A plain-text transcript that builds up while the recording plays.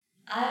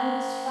I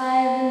was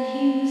 5 and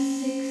he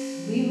was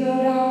 6. We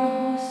rode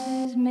on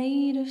horses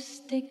made of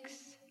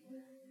sticks.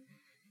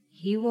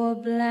 He wore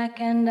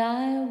black and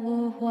I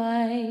wore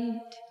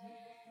white.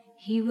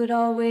 He would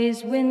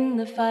always win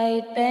the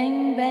fight.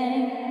 Bang,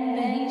 bang,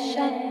 bang. He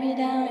shot me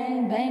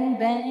down. Bang,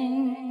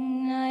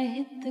 bang. I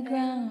hit the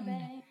ground.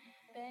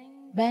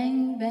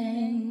 Bang,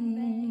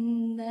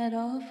 bang. That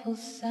awful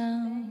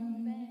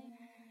sound.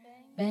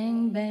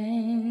 Bang,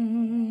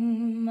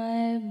 bang.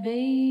 My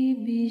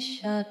baby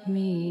shot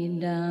me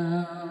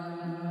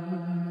down.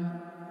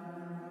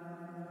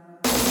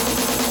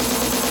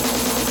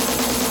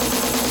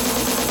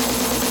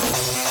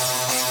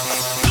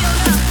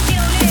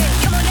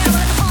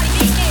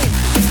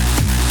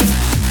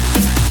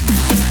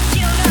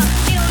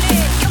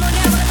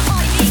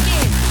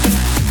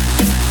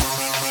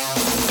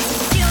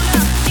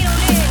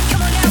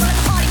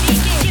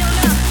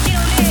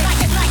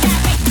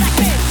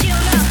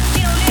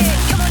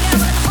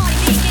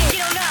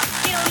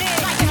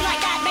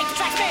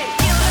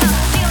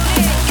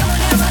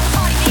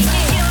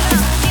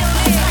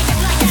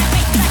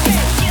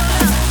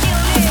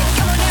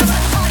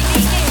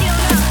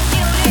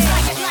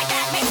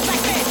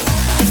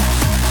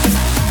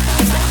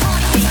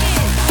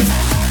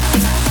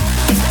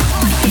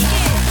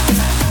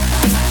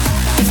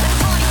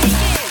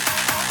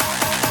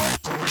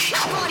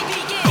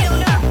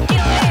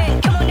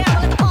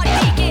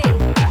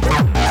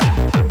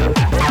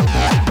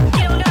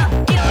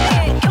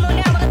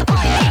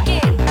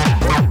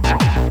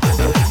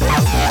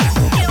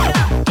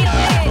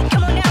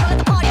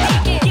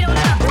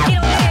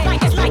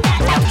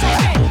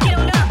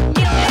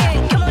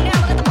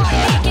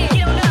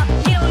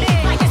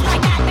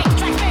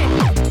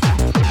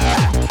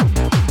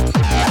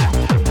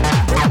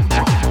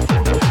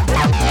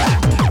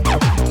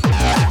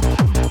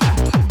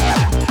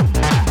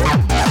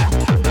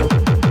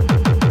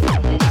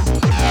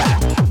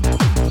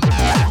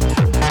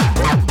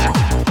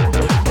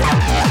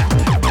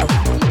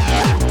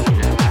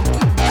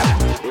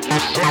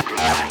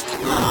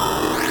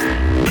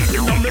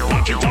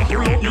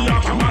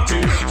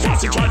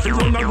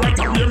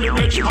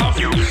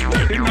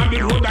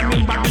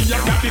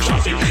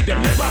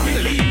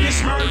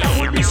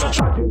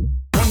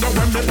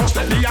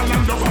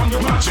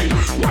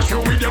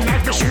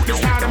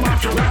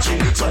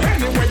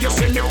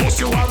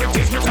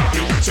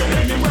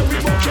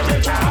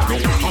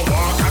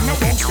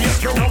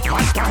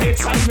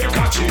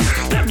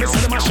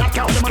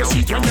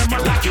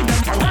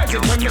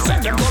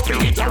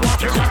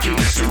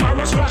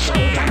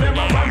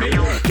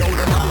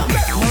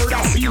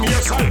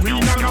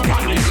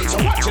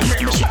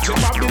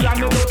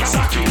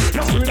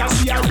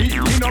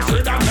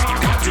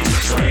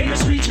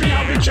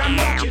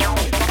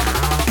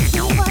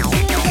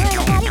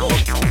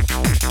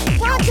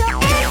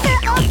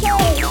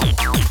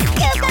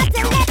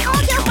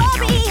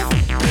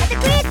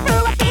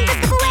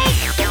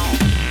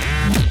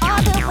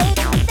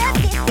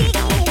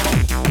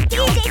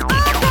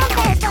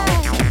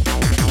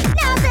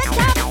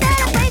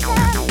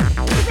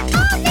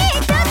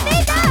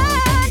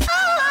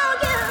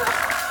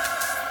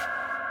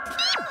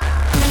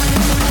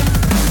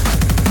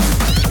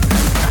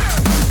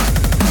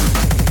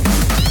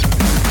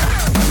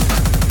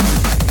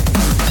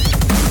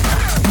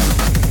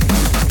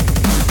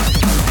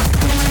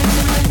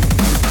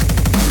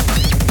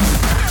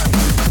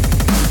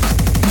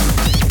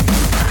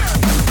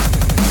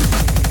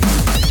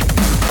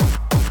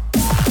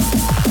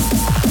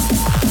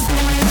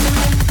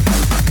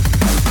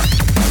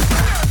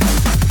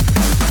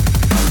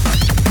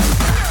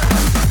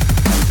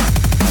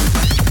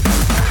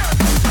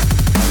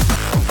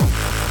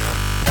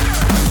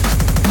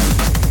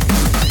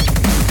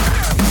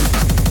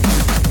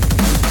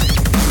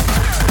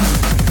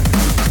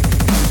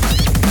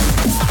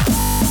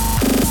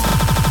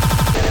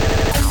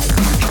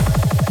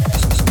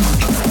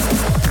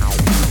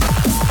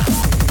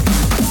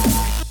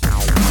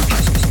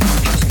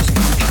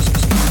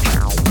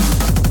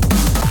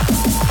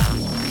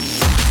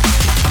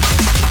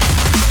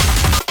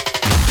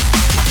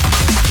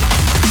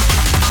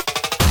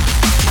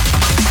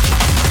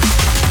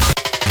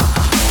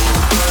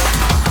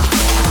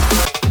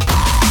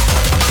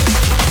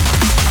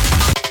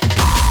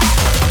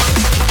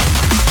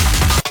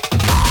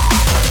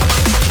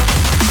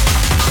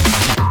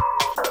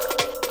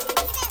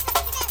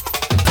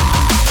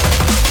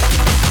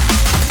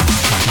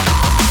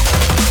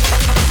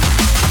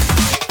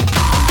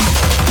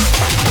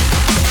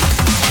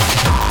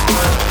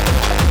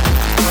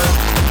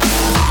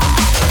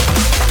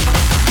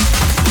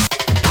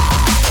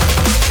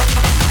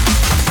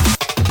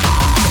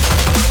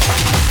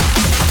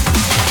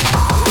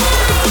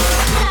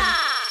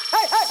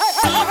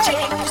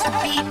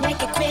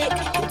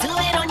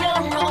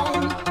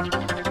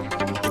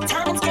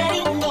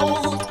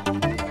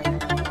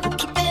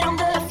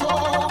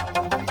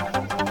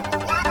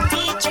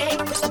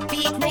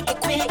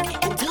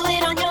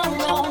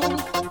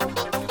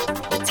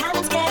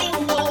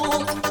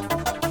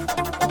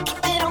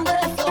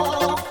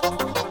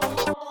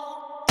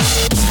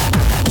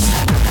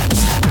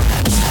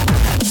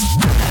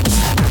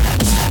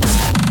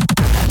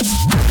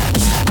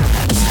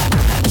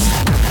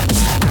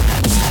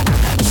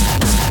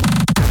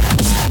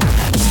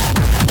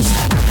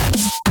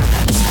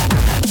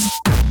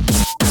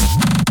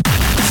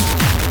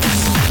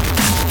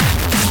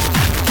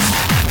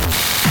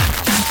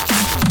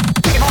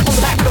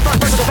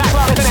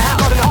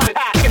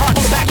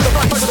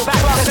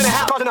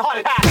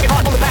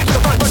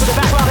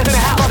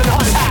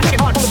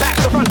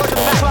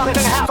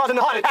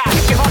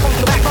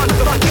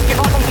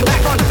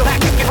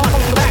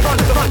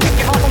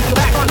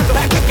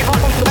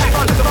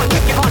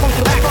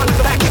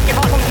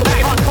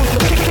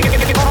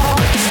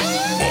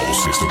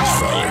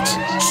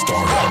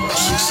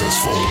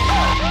 successful.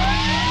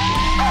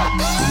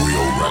 The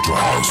real retro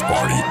house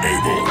party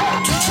able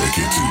to take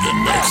it to the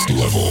next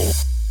level.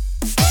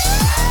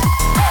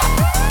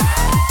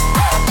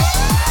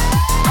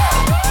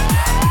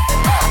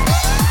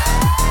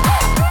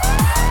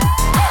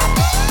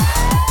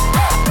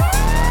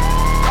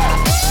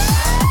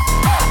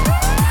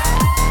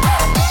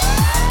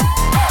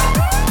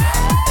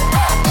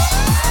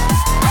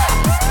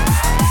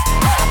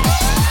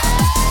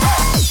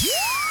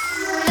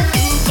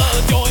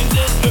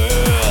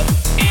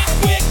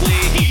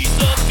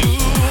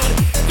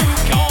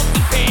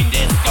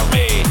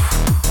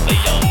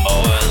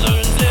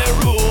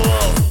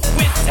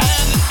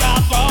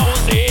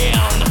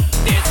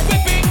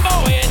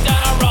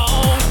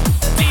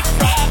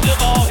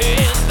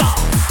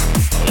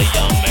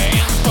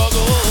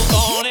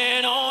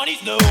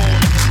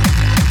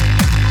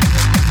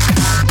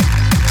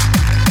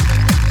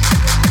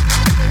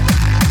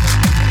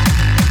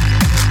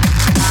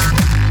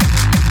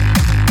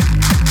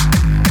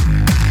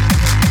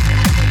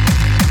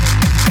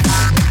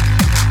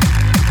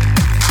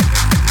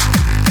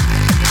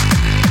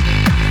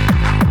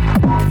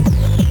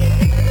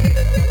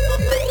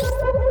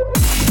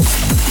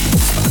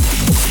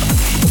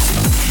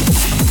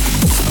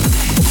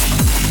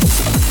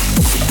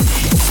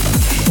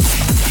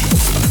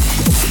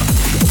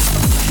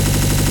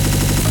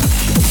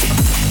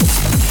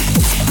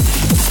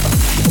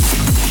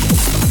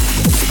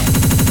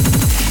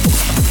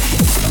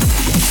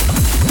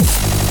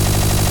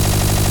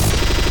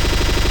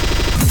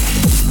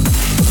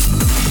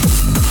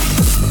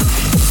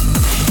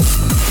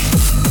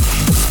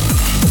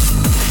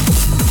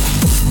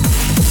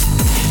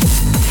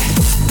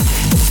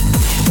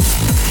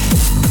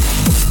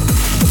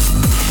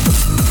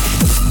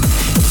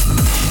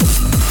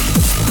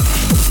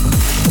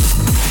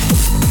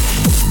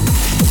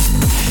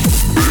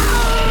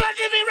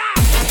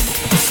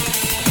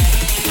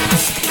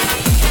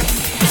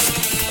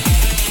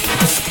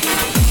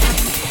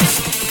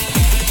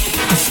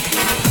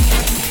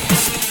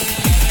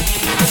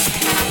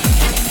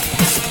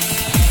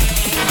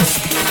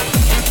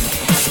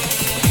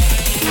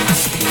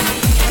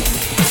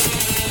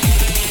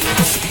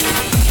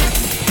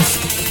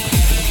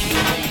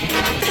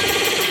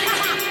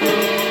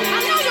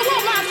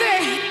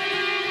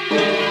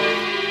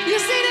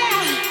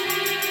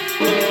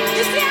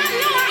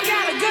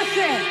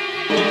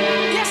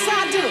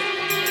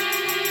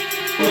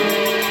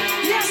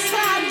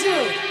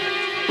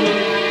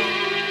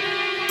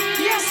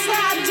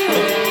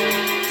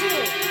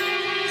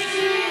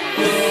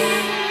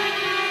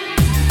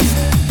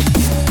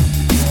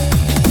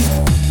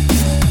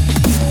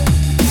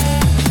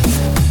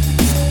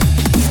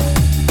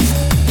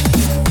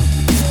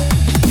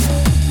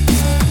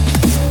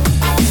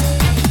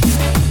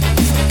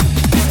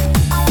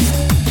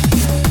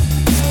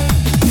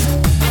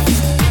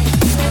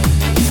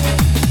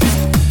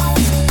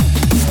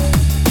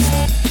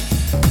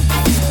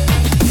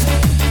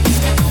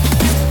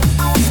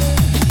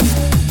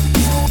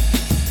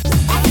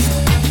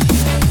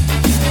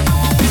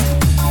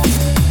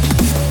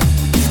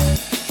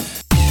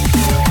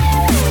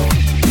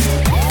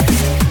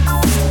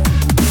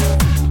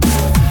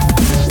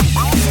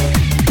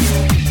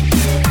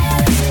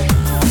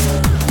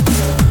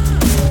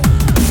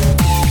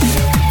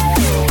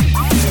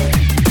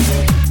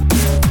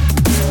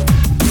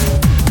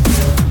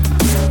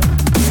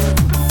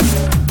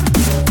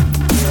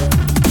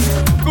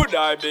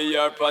 I be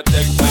your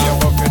protector, you're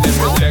working in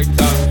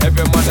protector.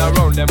 Every man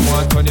around them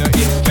want on your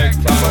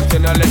inspector. But you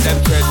know let them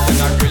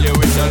threaten, I grill you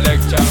with no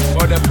lecture.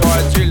 But the poor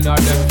chill, not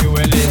them fuel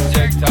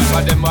injector.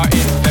 But them are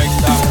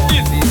infector,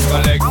 disease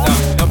collector.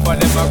 None of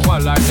them are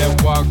one like them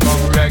walk come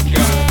wreck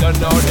you. Don't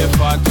know the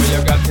part where you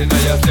got in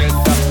your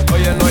center.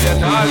 Oh you know you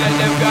not let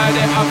them guide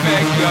it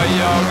affect you,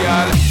 yo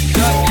girl.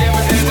 Just give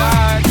me the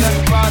light and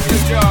pass the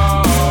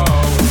job.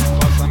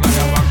 What's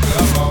another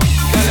buckle about?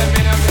 Tell them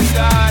in every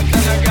side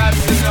and I got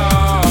to know.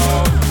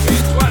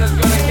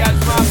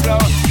 Flow.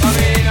 I'm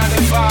in on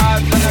the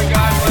vibes and I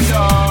got my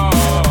door.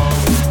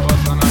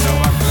 What's another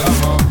buckle of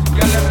hope?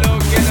 Girl, I'm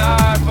looking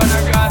hard, but I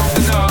got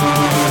to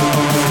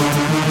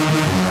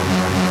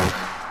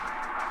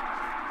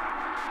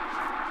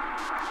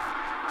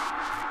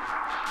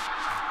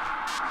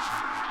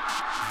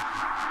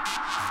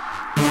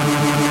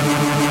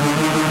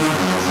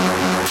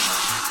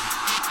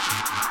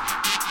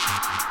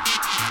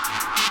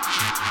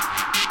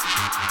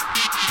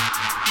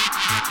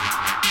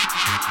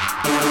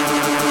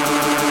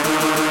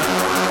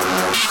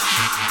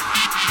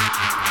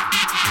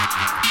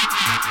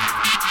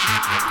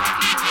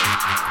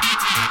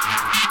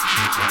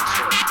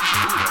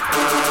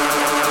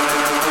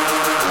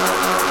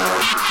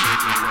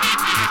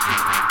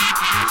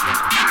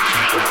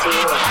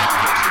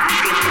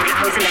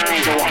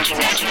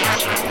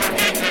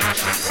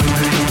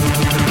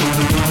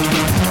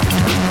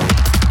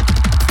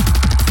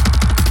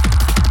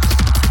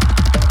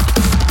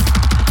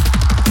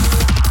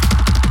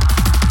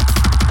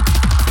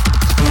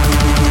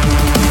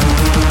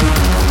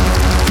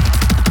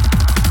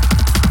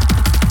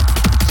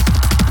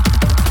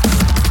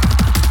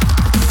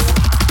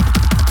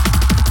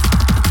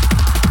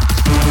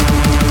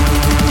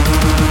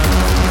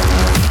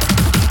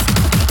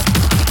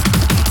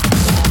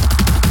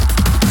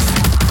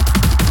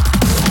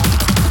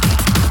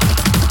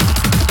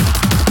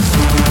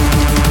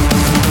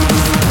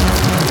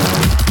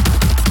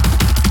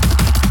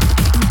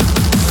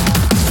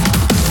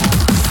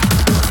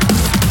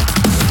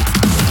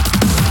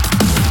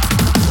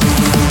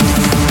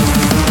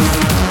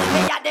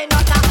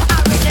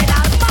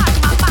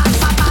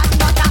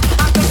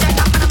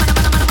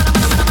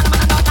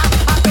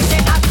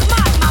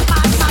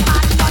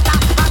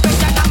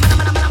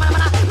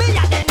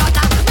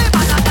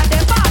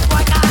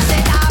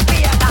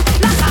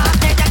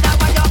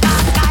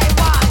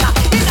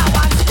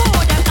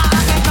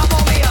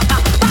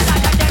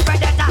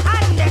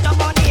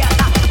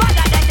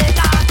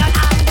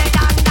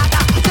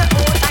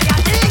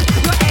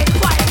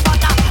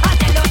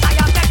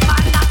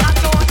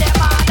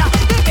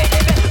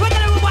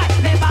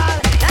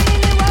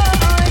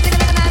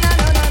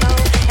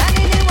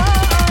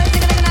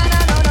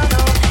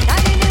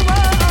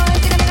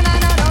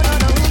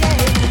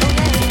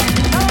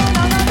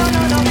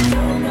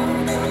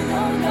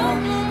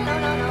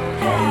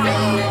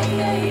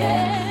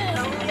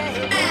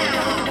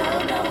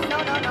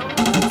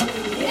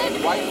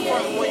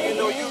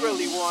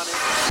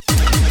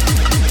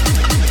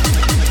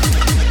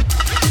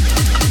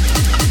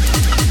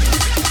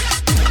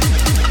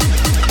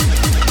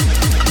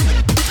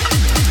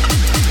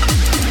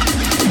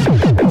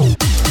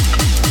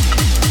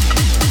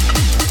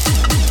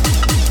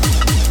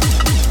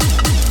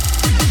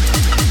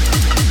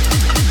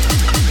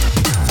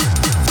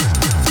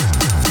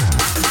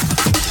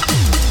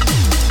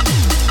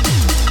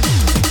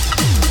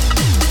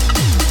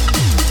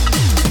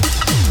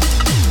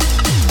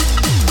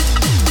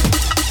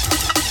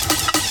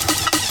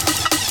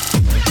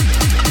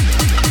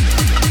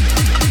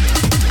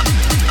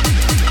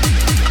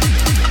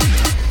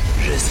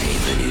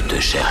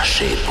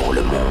pour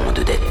le monde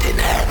des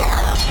ténèbres.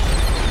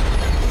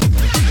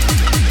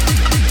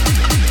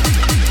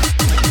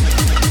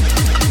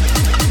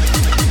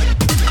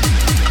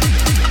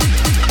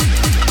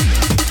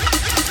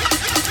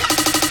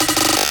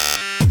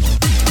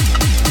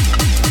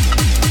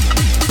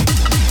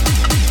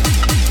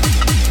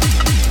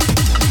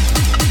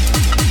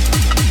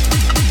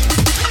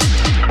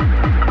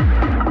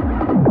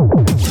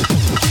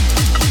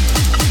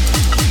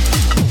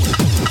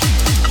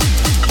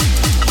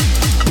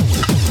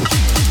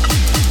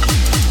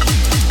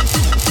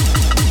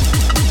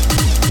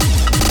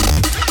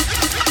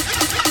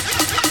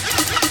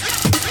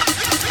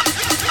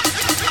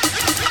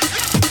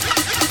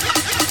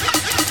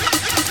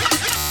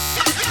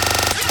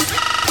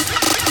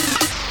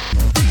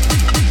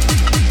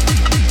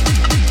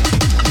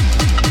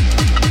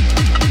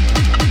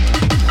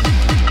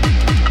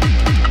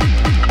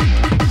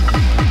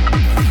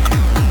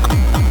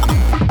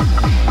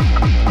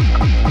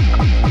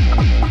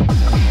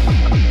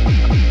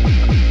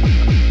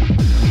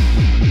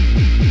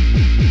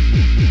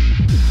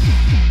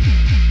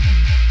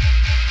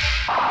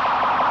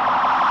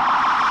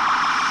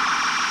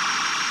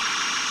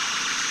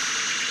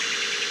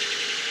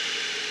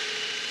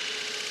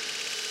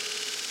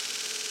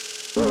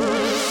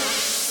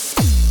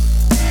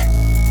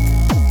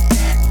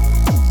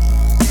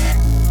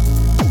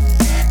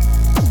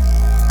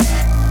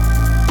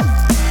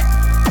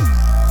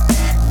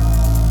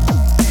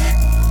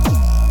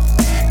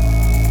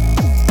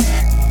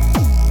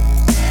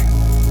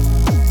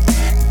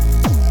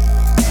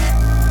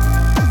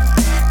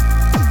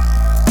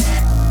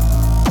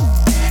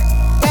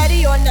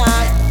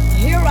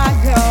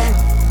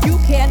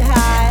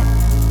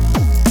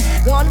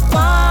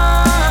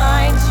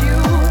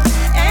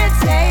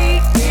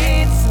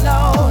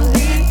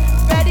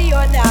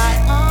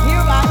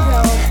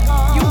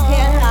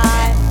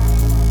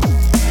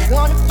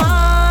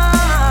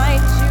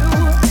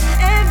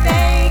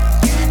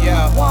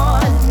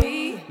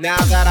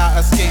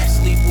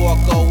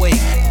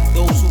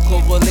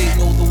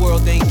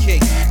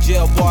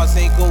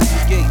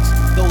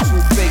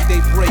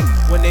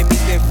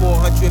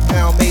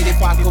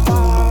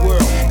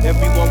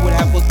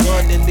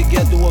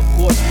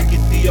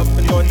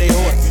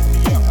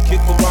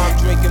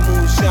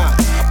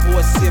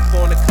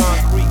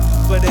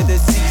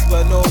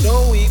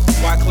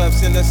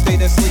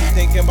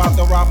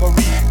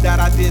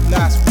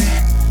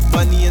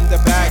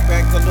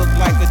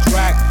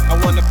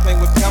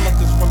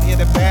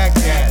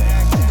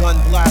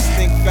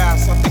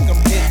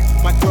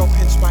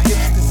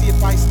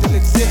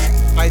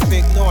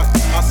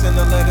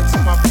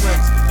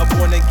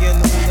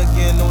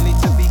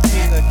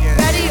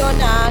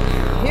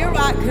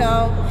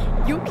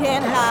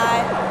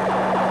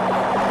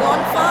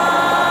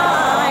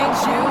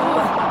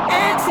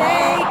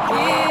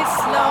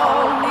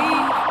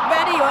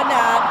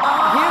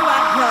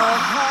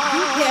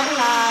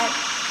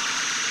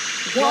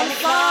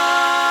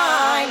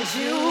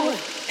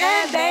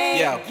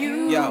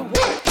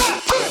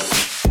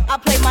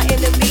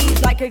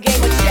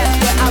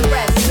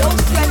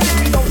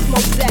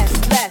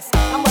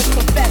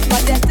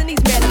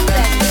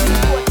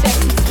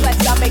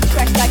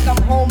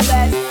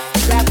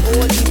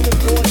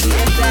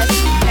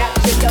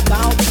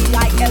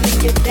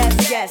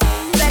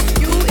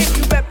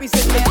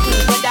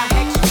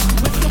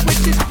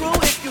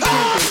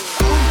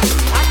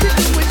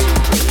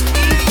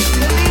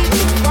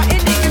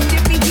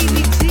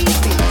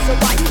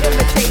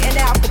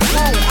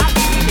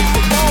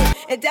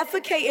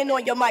 On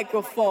your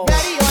microphone.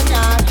 Ready or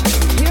not,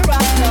 here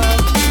I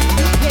come.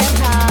 You can't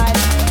hide.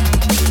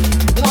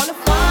 Gonna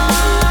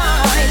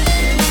find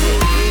you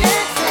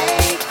and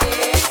take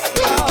it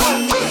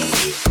slowly.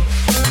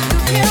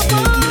 You can't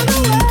run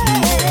away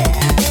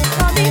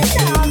from these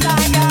sounds I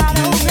got,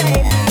 oh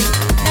baby.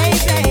 Hey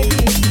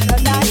baby,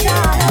 'cause I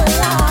got a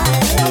lot,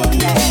 oh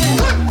yeah.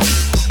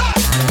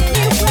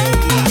 Anywhere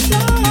I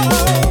go,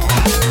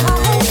 I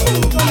hope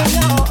you gonna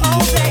know,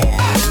 oh baby.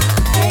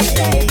 Hey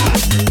baby,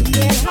 you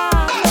can't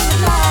hide.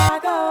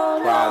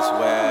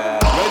 Roswell.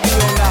 Ready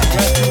or not,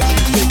 refugee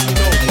taking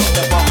over.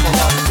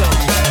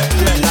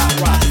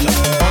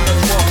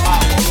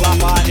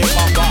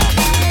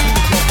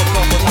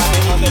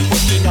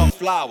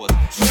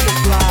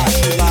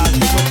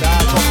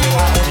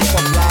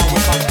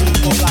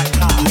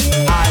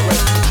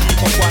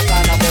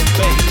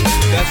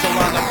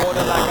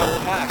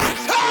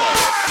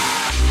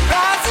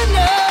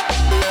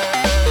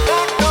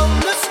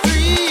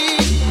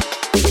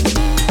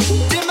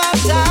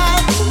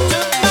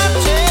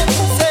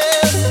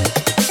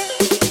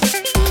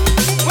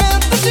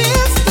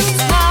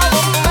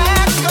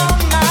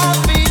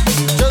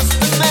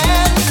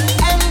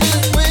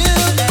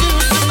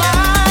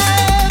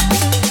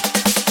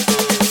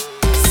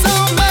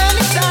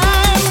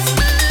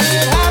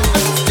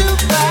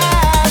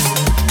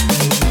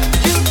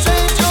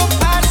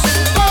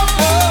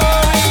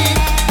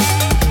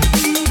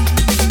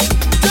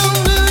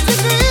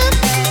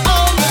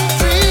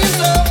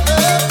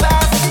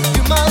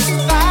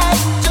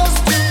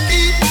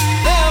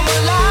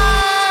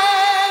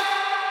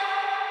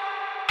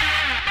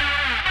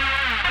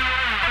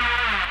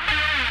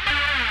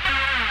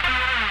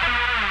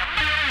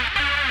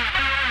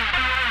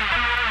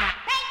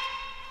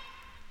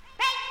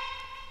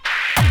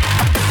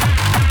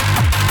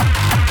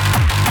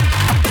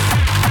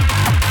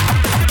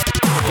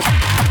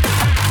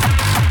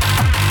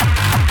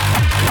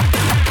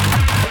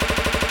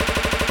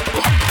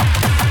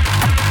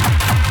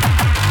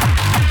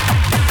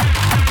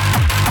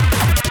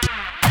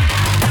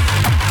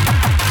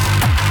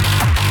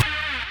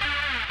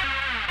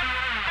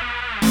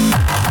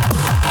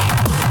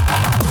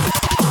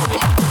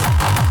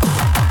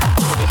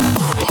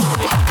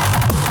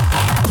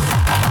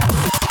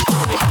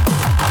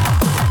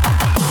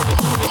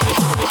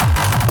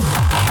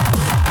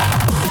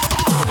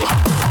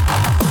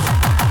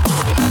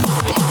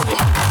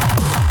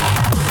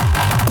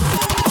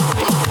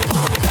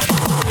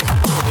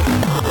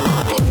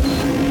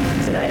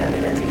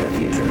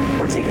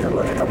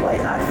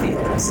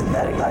 of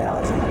synthetic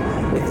biology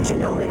with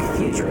genomic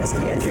futurist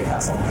Andrew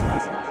Hustle.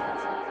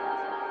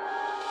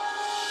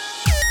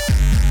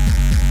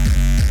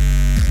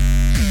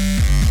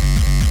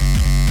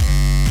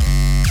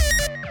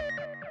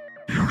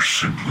 You're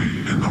simply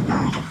in the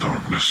world of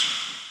darkness.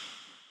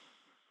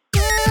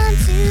 Come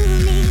to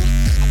me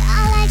and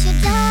I'll light your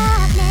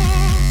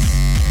darkness.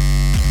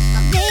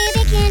 Oh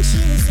baby, can't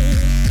you see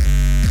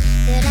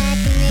that I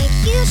can make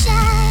you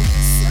shine?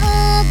 So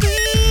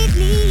breathe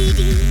me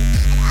deep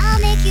and I'll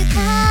make you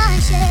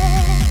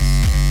conscious.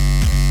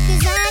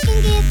 'Cause I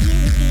can give you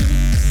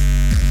peace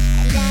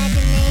and I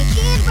can make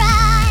it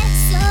right.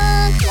 So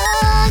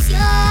close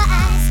your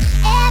eyes,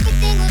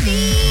 everything will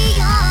be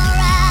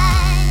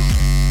alright.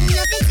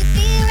 Nothing to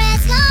fear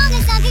as long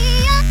as I'm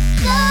here.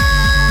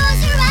 Close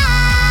your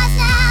eyes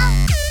now.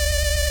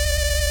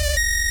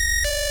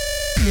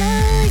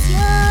 Close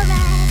your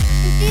eyes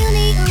and feel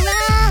me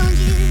around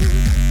you.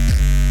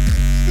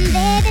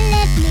 Baby,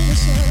 let me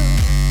show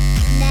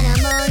that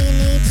I'm all you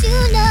need to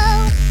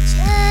know.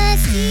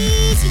 Just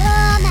ease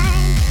your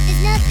mind,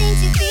 there's nothing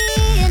to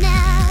fear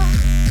now.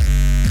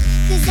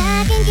 'Cause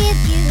I can give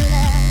you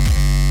love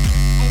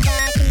and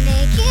I can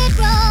make it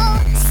grow.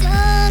 So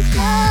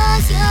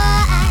close your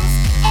eyes,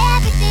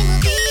 everything will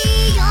be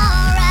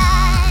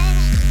alright.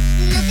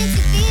 Nothing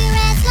to fear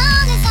as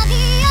long as I'm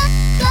here.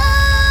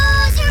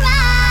 Close your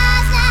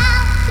eyes now.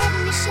 Let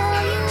me show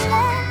you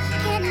love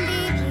can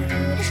be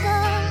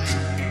beautiful.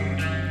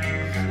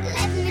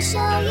 Let me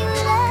show you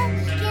love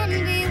can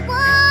be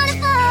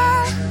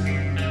wonderful.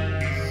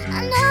 I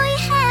know you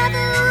have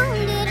a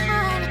wounded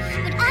heart,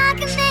 but I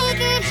can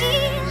make it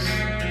heal.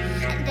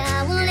 And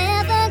I will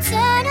never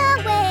turn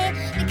away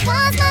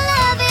because my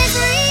love is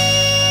real.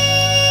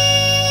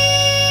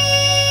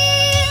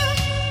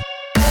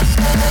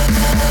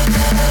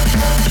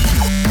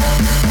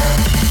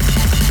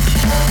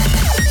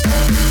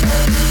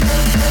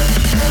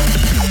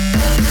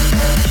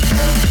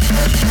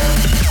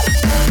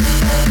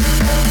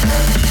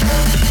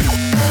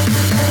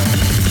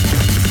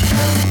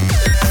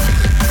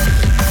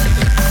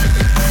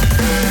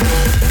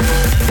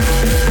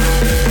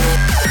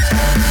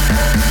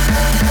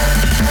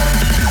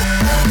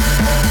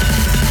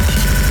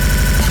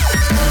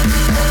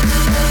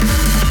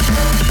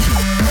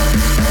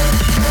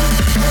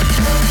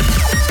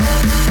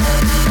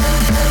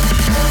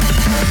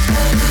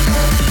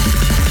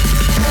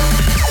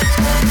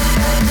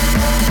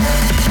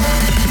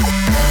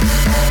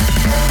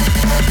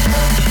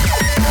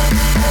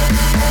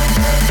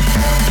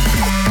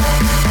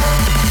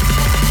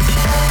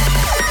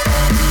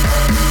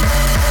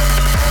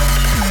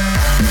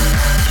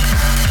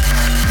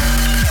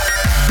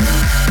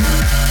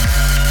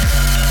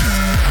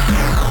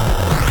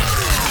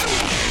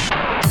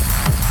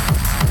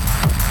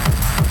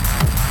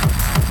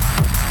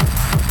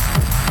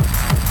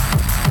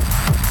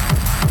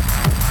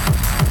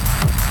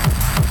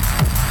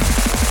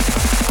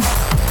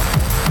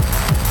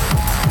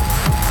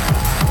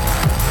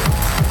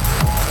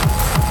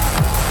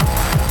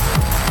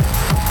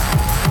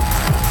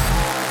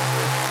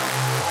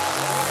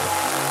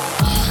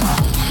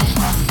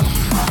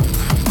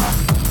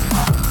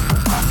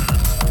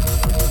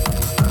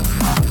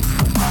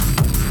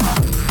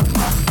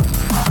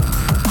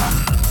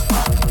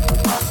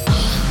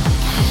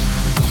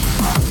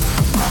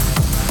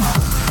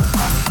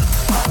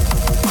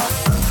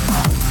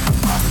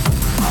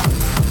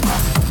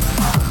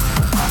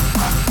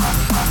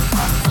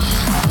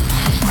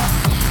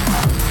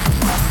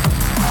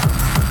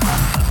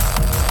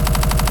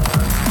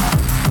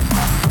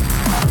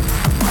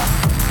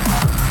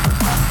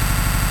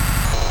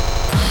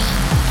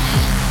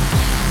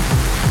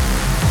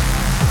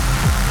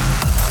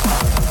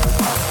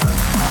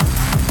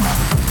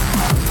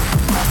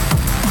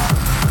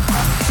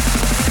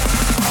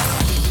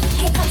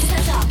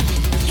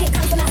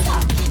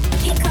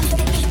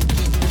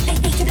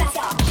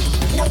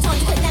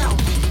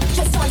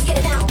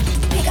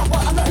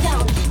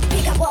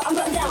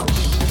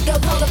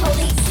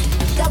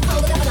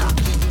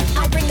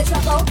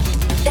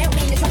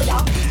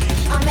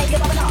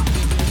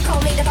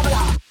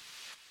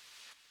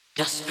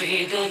 Just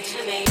be good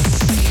to me.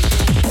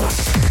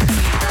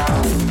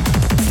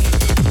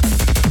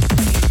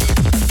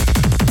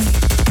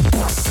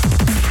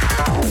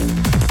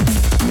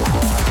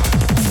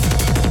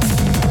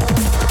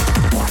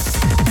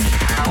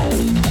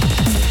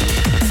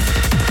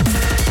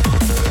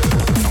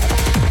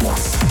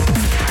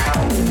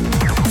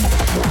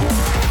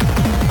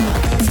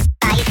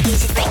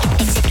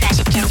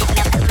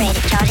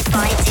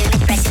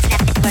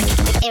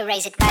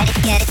 Erase it, write it,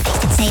 get it,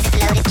 paste it, save it,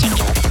 load it, check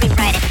it,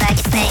 rewrite it, plug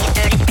it, play it,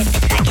 burn it, rip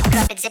it, crack it,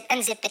 drop it, zip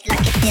and zip it, lock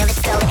it, fill it,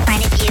 scroll it,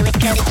 find it, view it,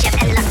 code it,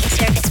 jump and lock it,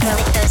 surf it, scroll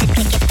it, close it,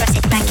 click it, cross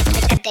it, back it,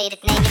 twitch, update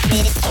it, name it,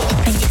 read it, tune it,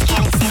 print it,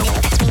 scan it, send it,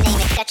 fax,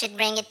 rename it, touch it,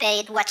 bring it, pay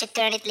it, watch it,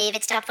 turn it, leave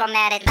it, stop,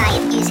 format it, buy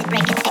it, use it,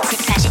 break it, fix it,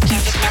 crash it,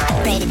 change it, melt,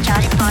 upgrade it,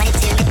 chart it, point it,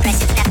 zoom it, press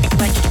it, snap it,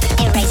 work it,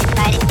 erase it,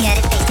 write it, get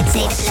it, paste it,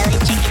 save it, load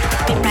it, check it,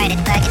 rewrite it,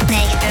 plug it,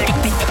 play it, burn it,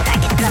 rip it,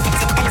 crack it, drop it,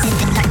 zip and zip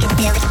it, lock it,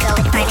 fill feel it, go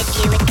it, find it,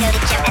 view it, code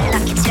it, jump and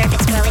lock it, surf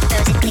it, scroll it,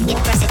 close it, click it,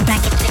 cross it,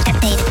 crack it, twitch,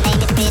 update it,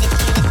 name it, bid it,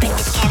 tune it, print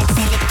it, scan it,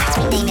 send it, fax,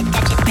 rename it,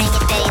 touch it, bring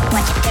it, pay it,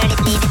 watch it, turn it,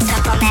 leave it,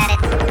 stop, format it.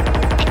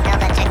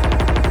 Technologic,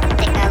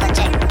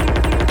 technologic,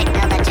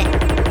 technologic,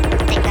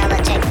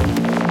 technologic.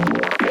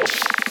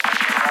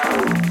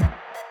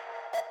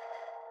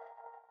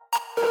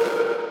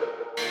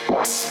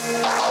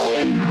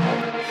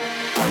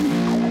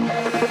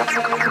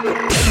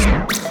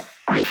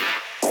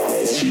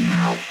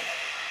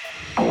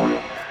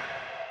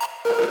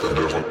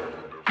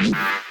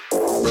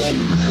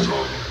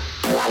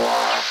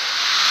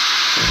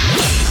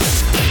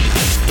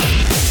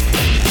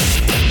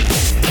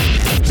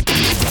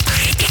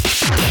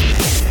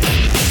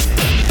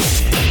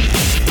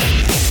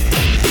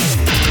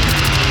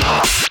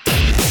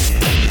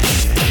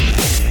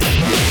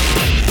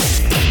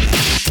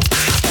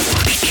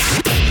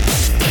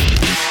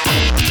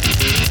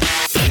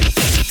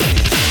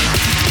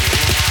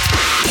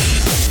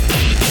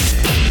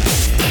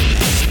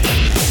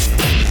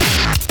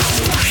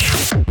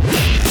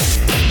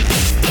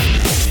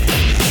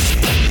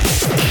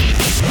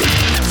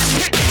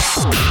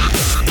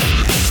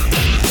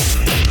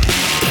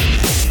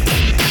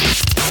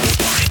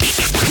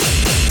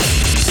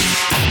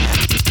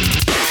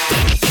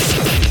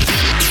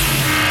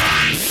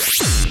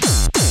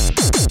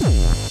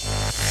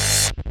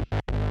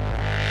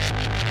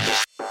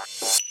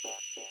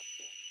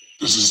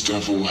 Does this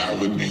devil have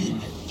a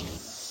name?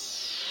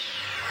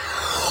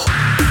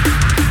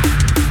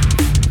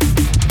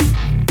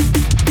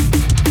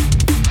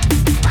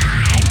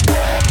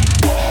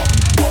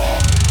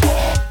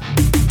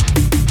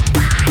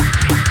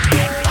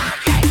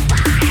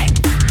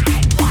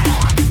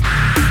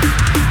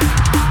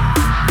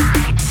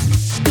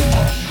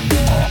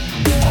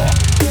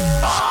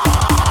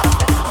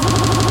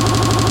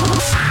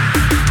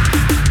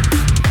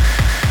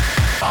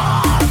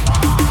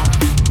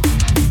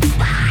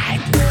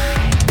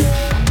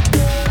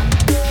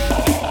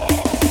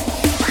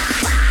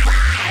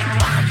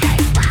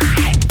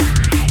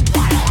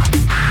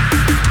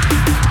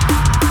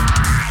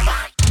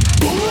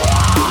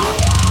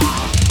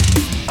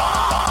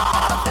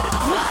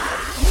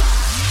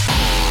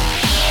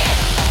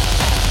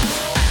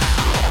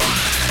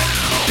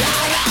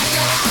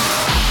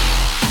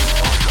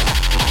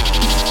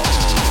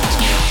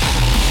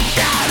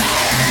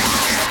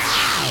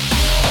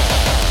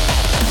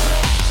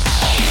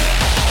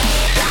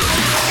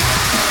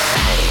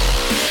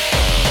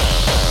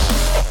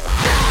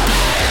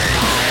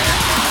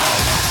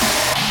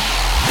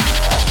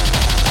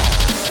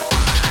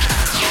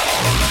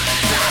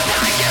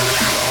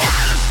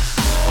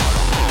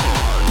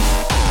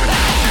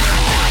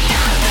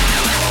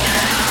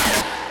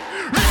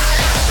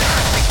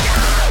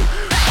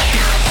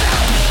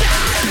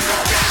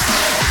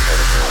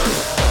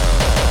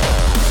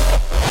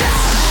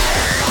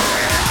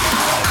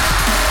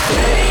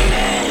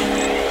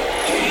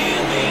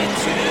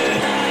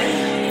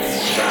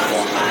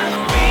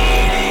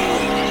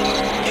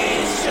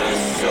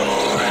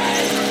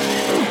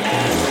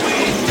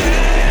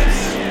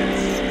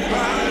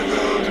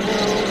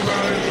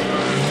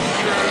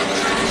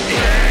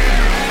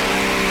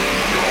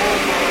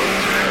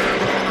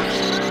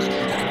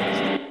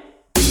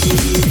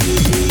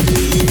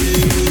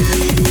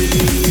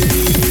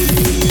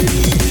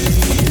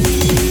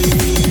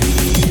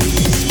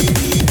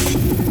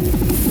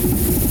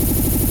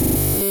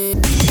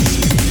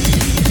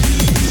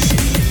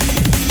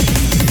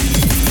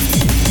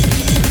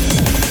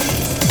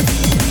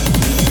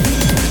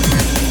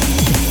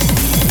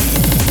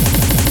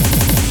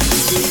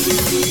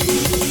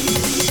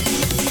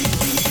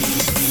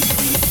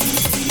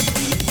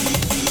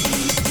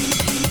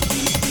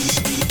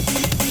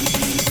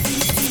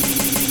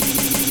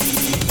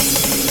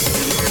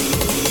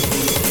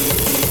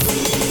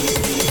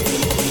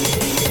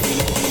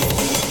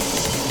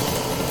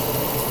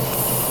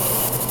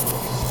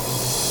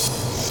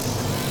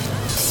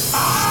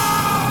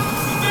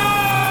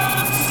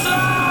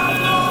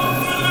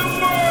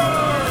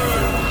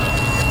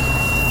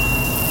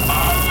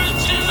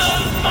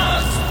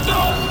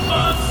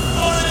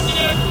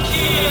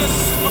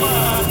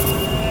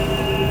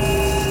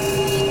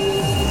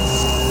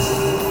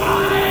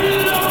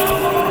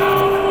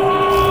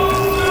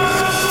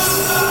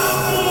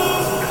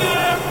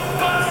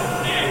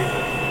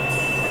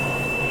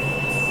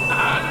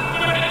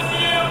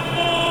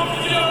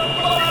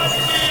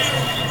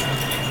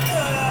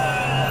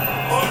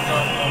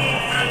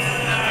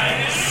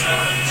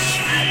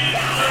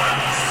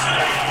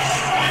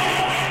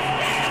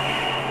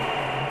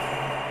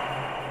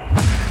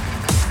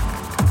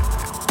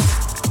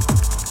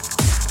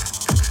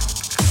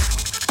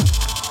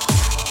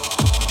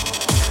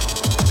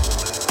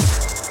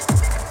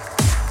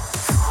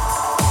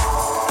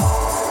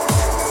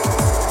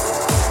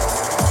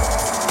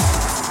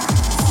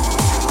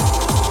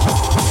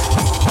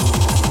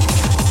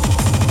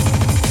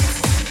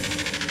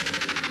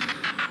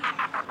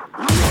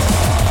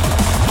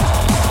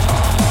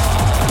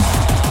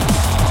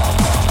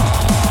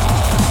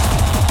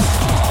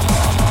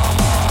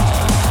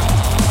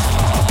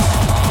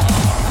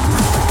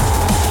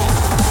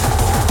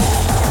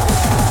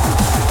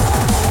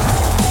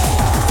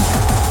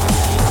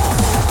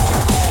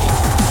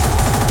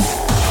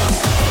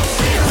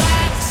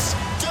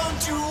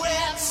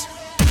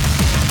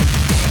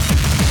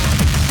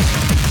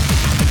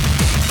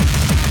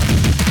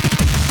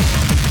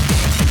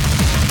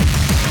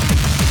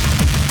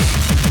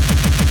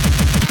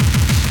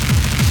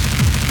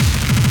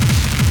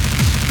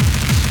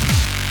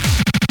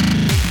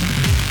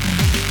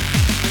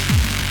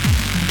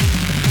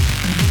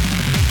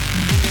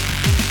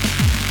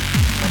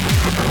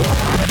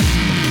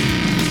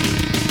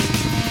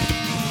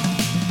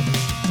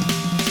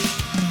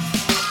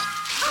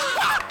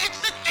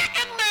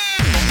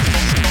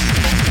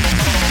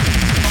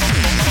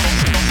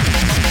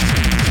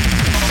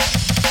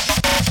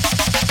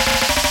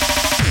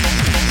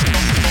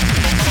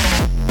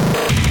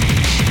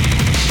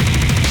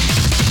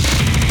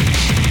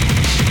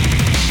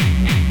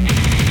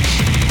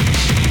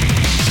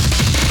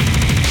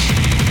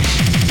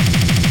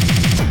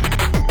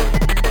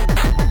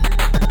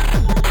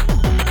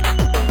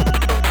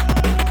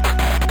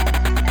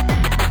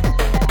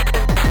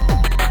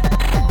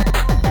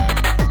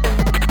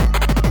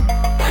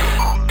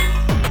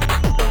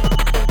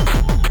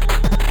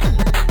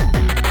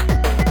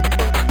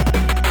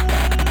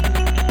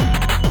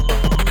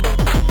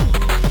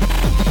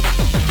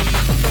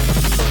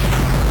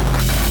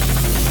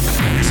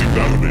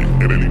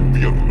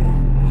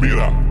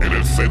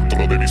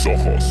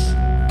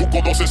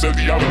 Dios es el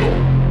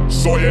diablo.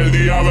 Soy el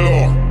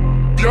diablo.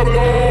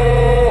 ¡Diablo!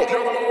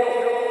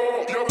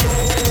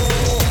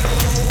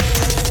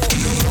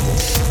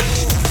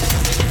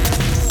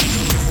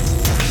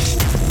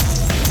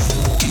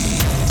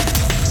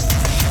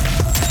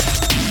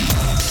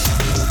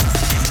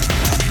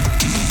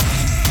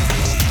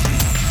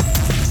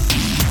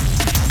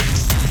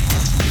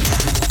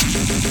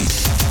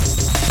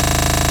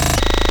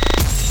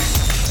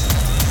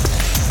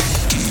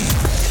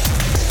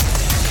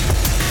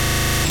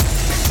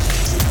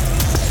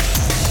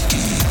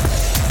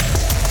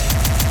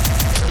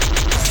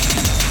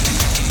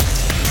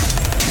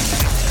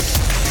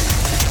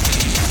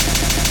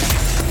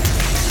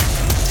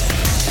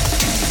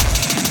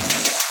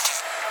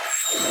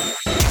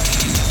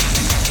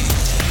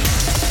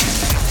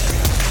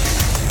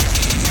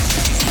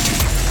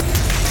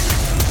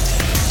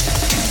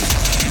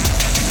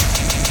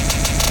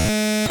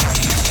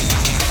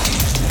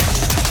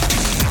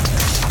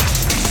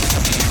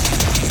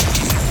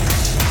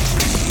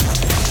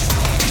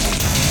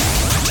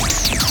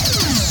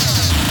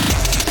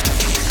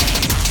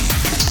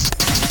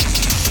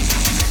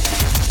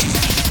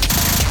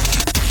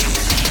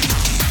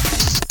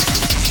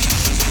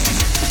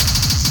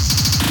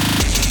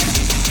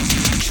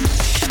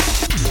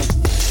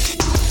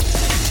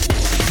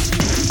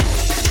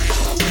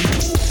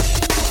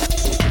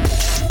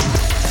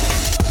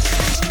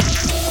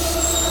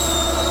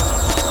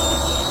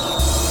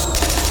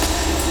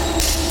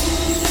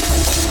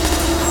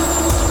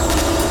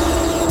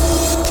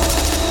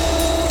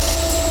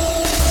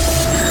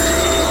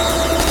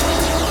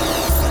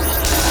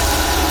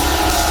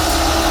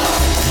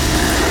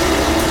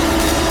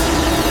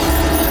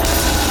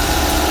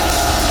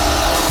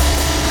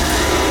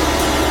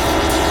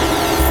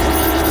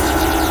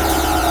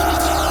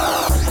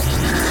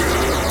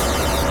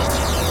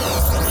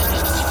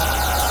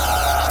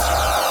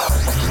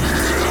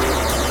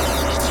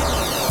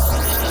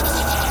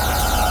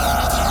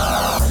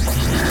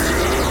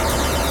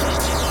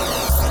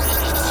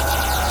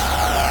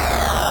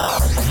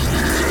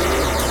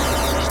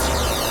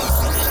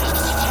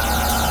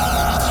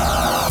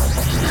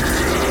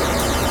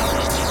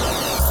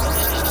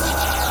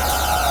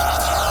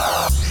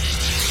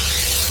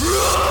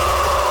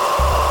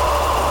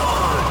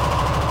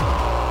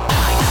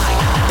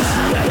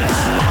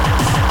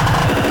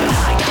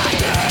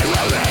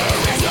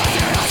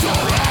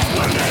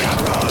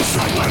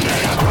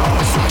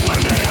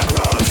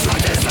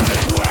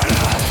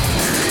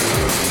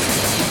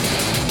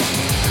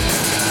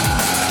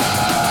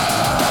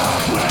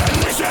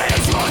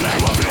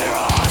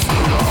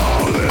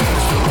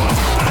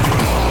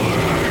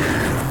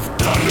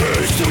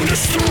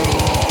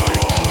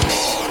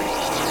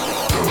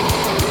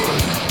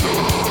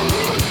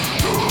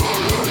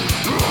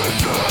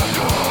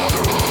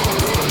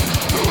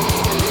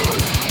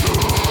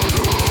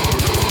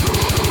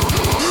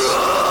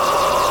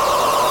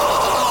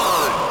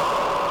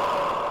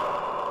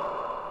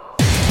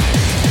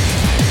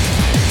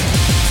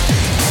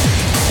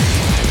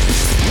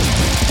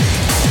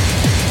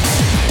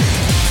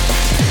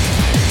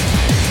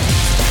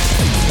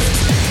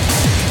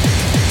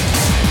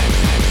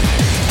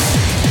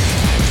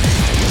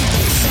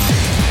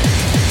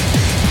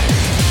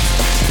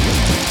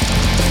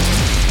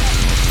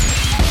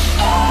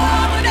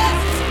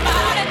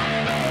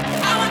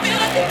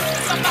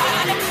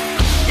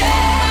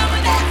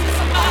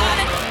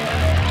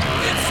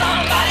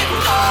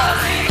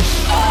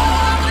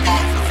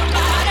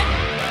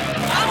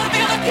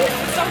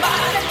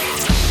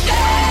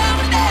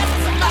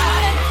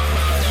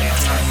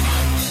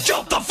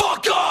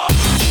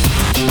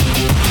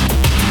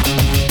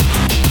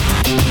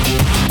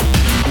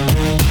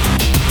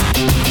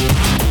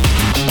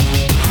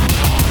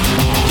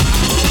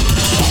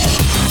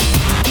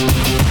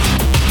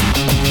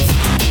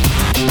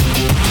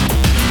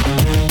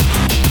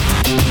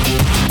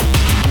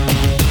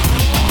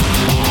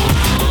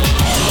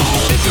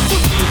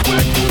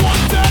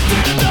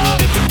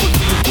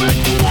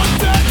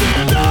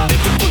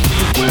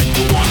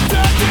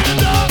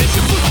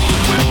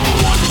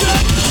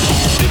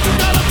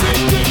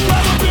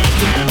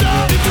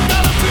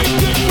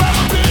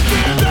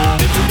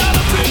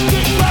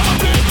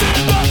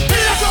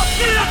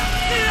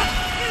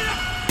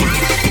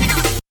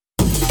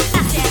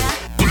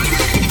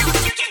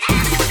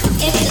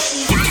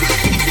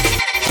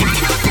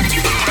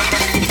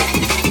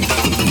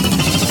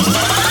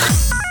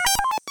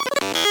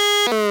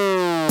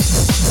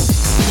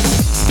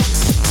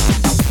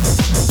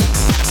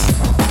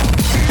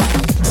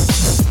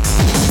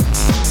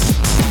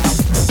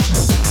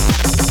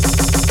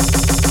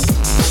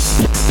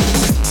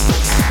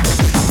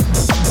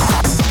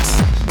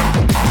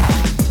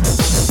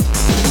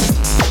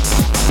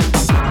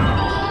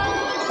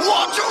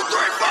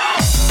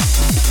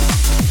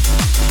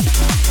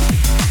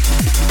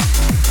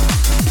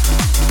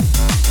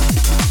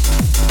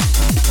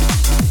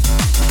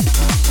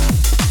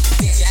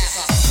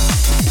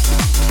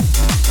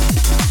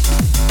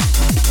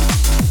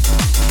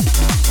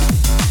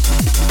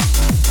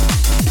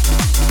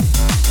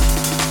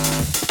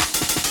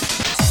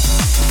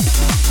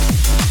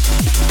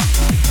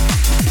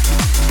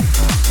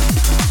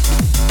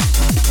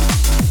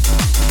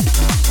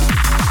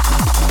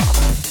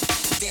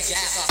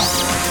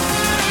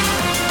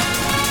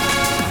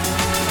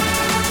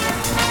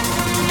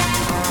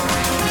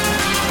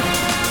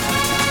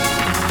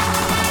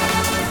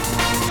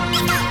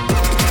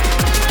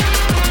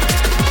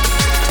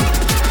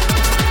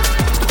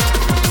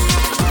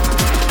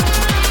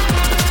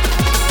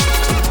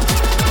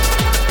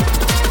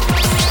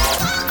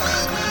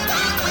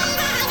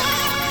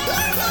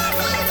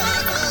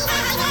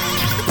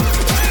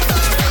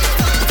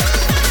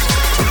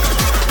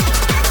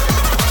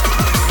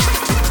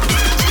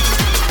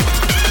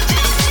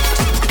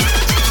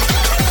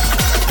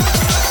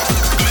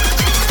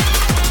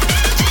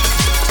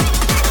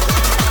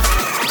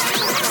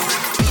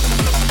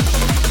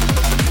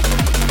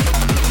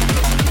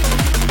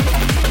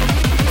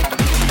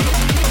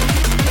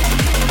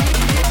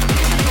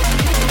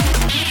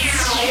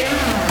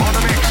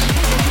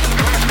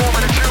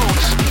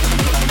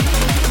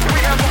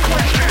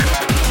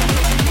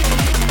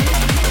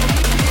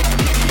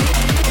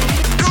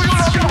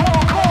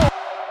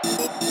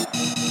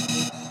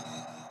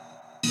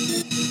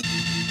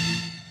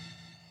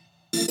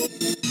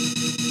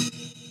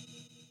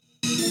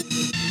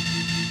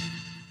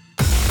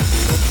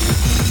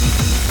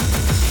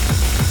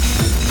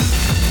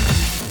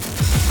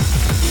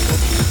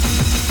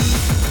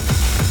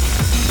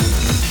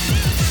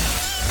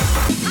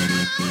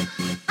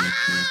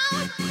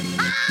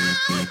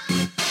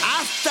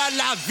 Hasta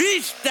la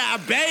vista,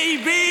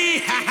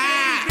 baby!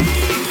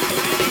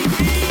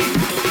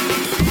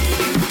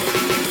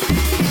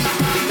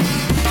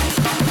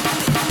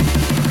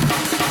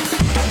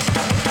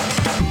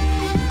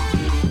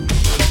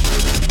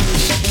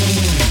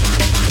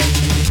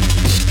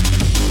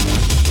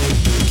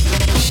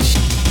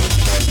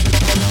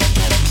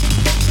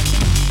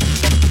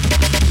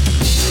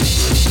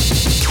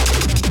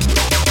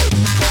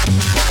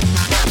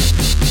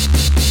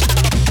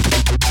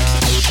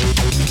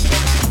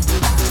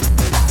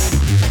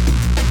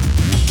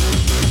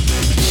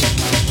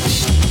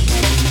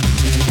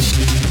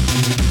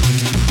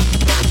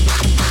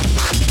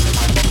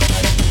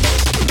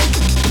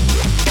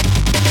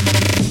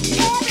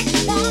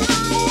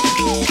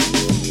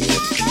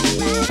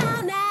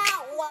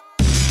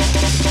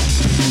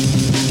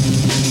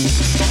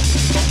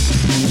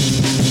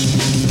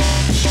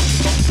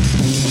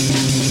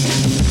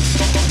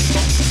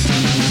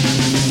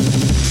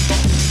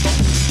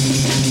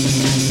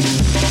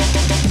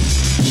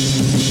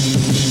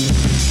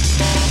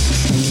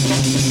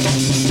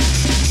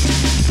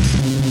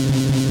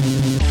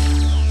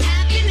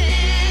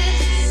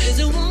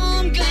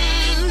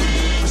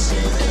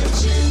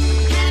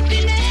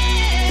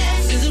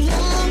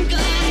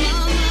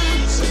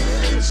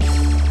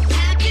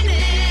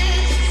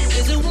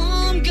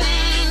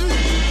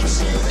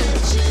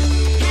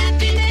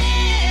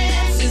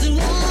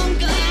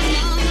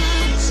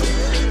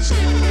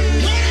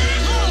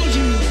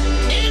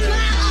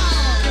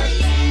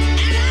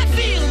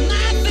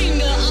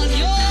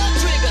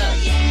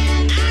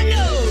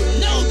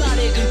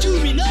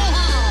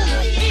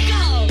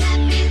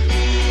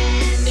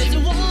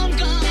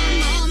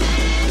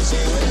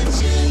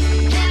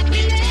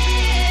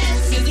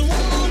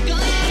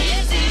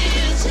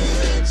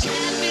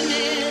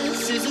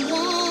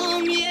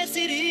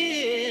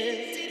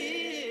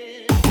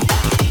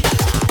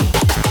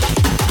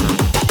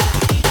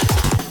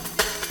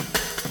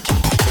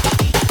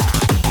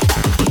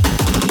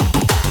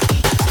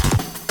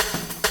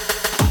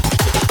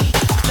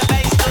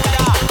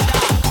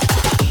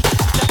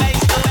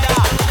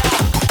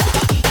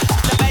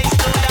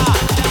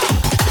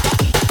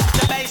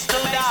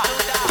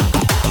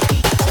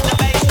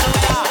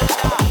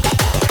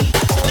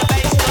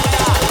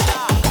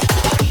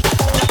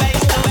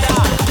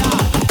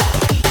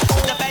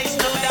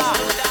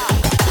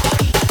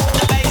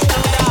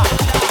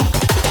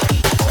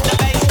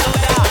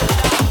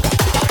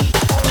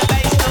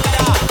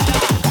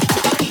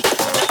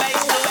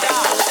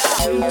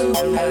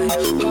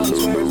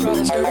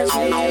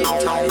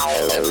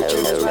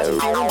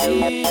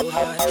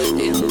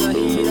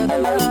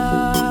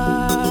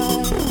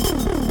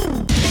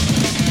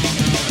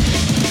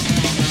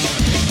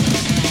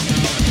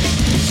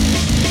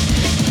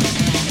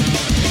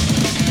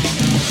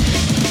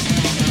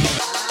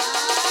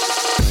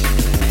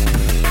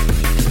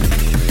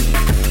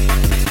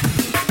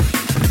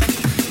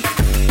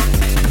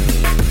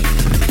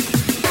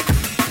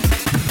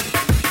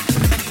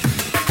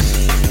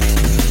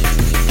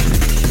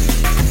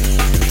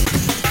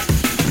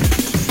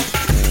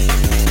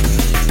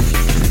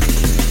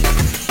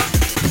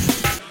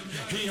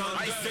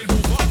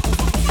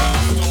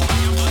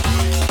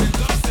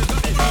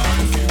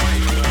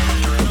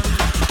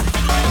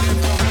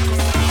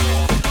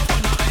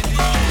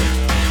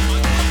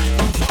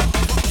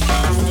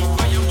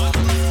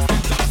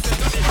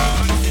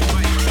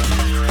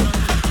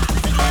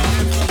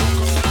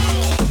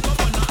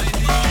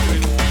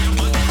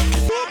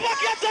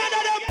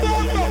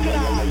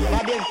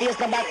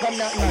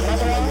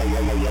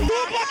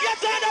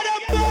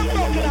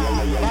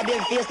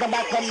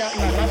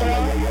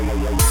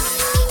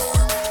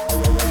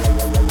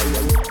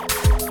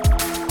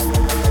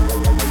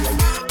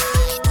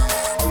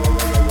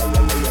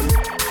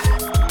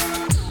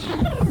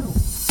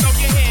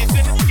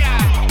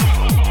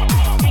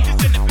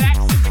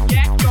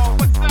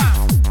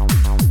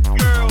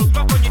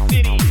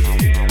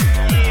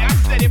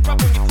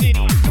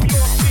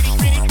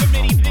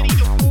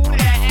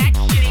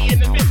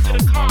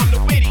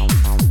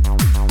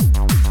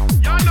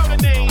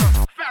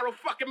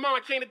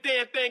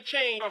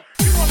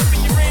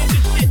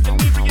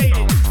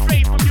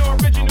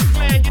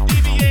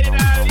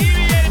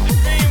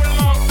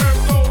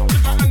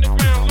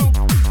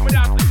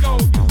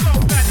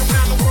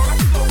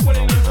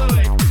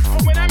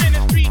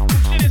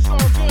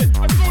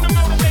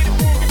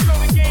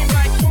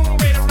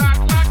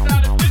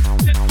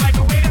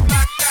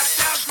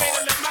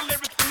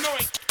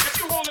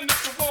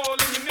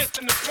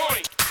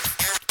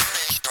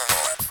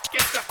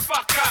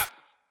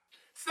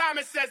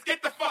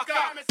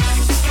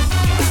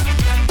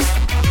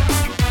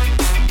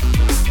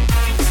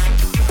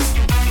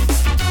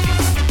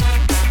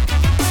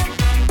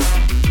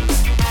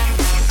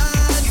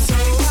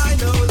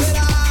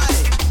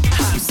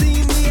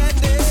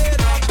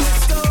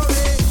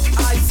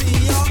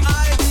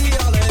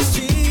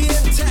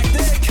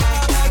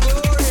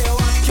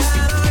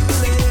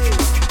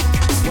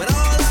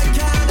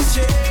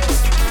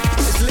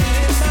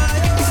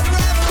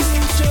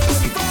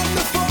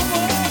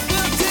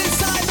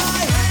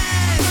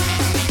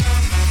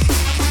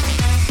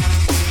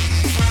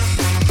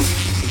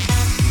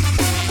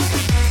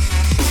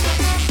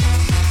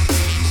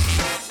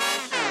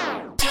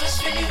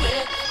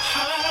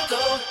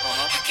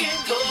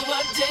 can't go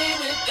a day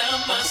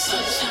without my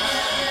sunshine.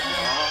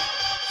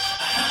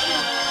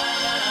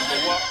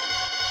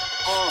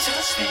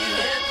 Touch me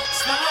with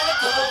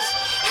sparkles.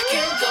 I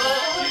can't go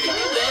a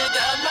day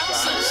without my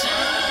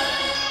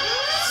sunshine.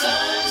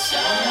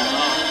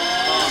 Sunshine.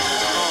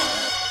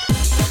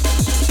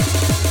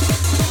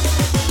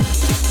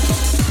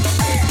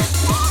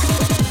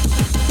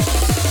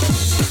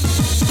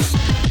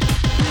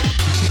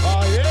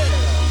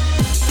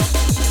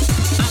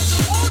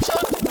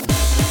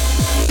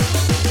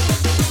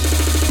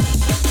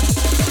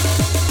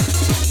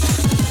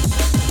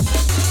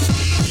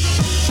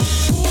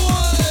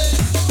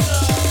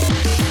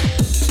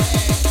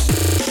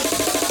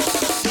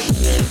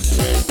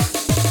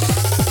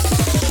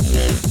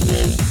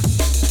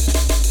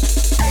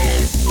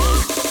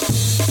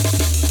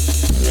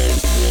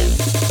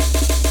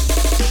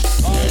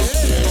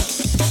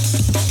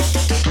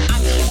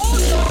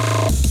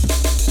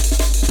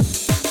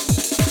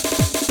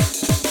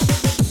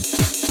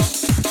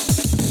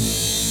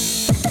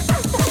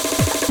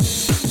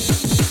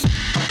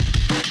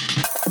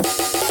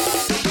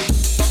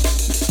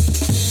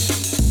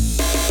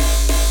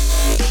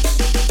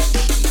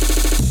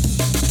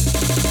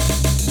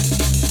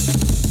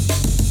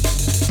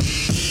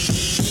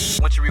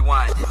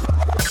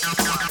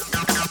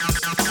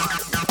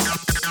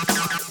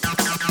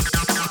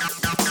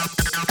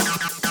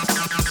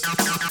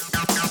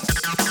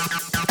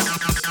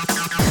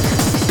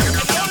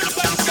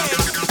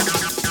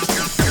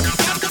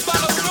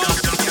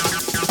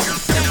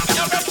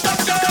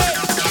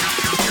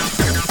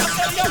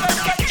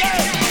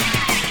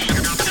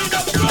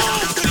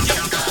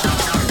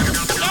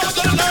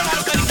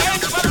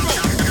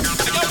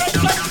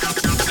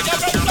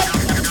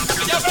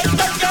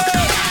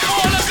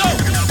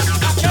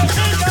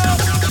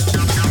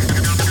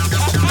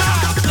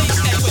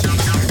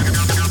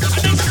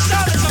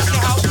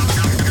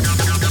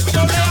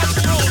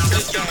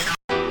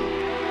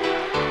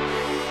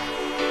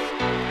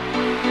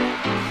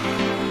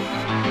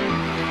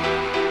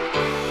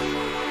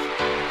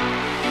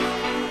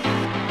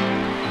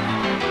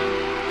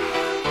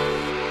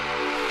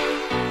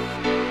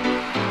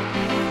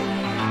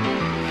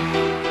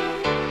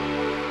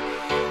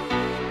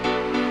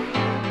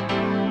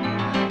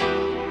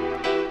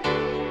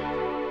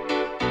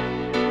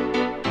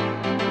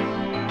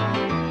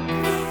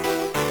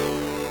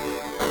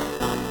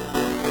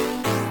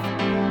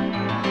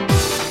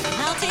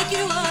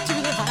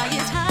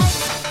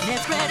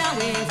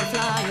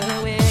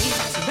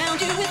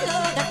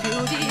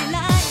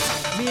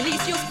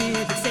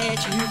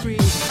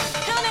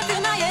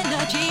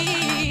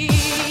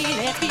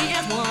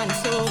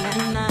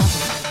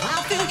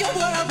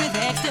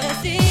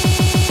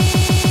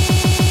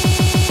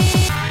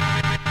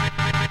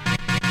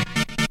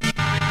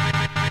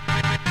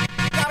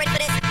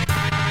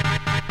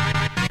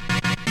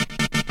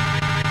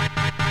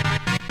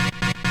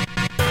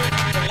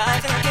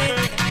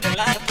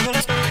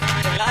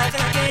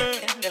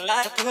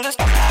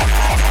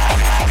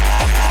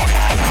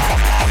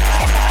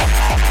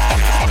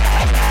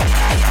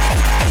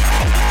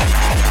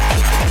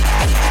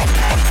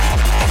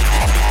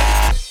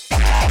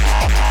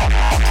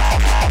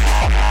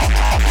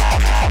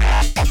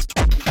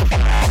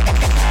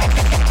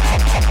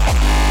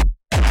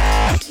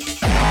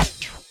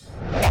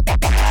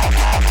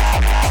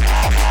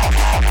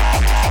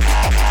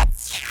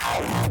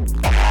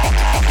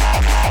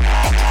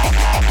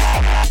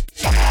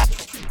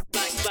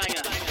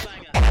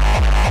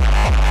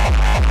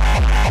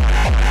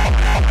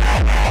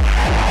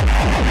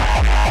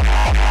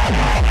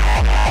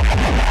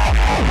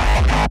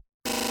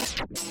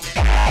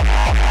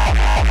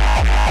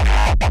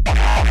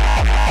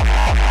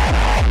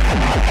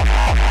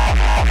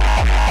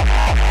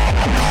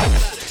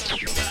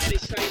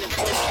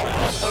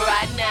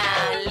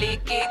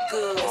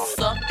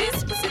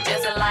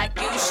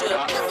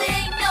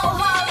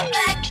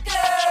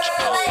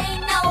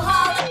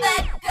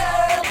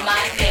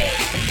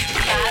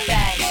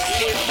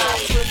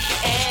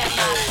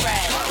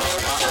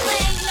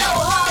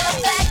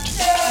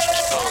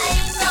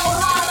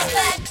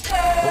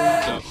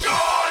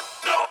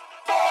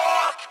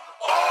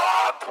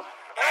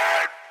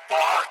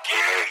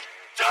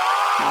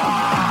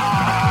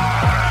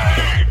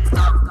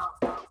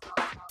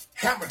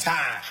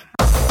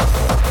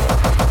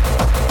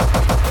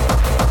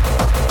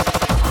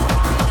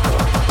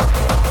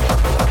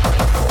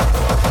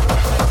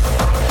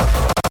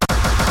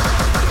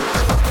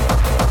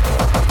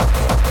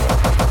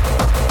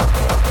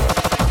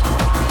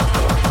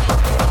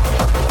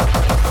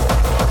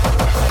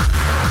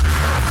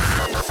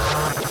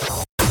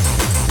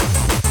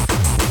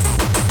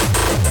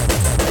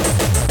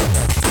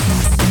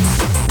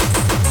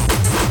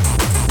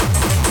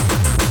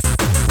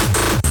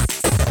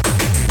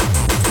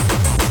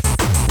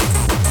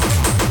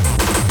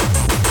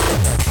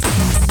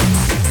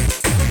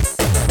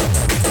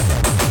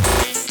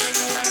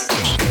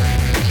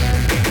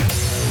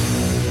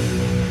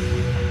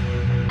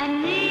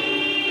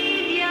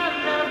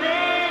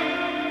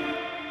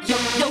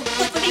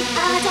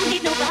 don't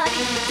need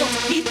nobody,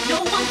 don't need no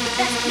one.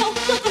 That's no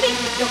good for me,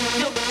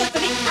 no good for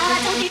me.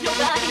 I don't need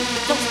nobody,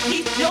 don't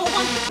need no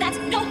one. That's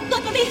no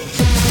good for me.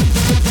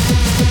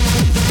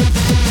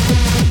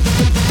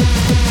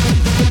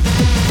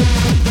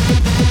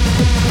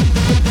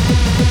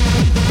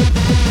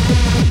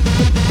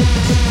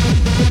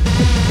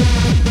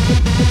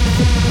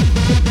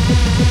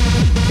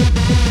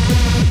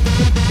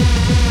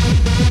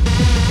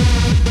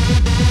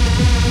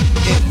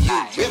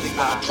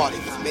 Party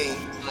with me.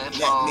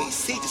 Let me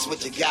see just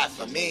what you got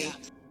for me.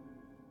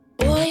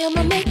 Boy,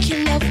 I'ma make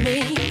you love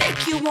me,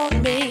 make you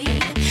want me,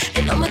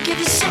 and I'ma give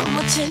you some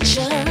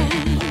attention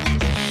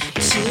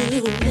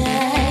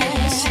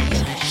tonight.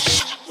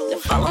 Then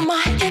follow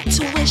my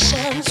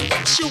intuitions,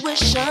 what you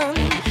wishing.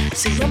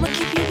 See, I'ma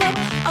keep you up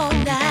all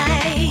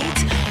night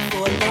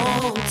for a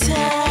long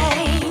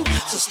time.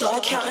 So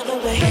start counting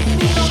away. Break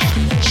me off,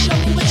 show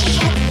me what you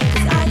got,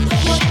 'cause I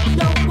don't want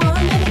no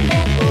one in a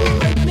man.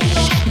 Break me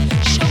off,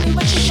 show me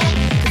what you got,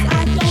 'cause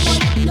I don't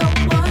want no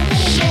one in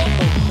a man.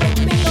 Break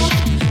me off,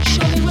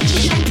 show me what you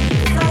got,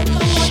 'cause I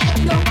don't want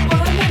no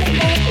one in a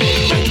man.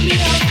 Break me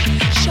off,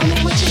 show me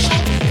what you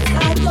got, 'cause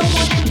I don't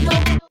want no.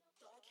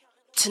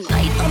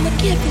 Tonight I'ma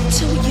give it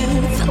to you,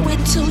 throw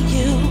it to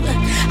you.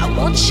 I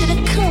want you to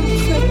come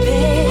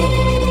prepared.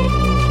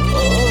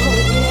 Oh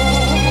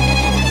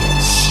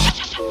yes.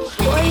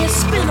 Boy,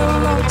 it's been a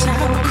long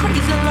time,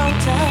 crazy long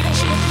time,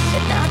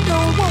 and I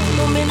don't want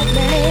no minute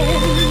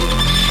man.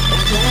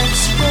 And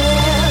that's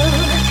well,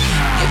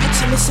 give it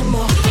to me some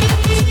more.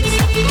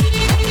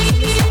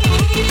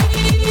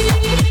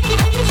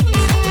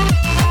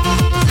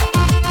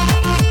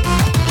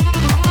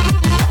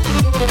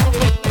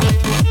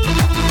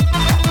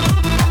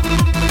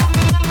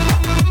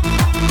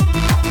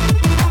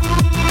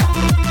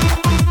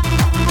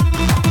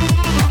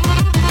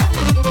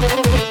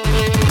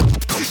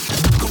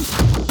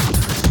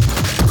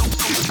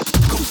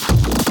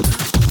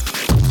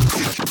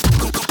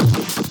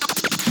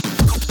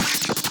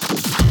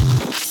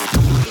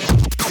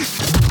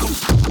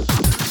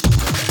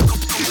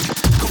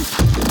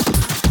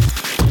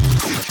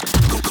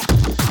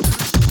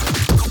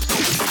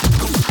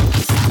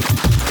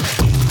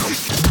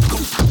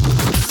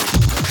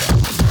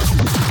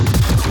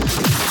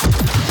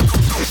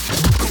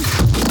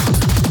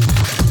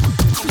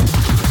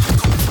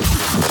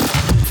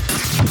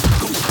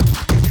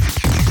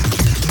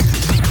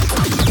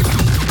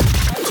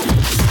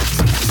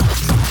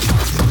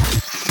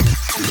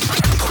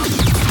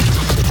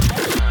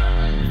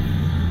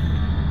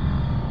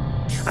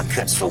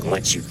 So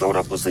much you thought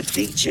I was a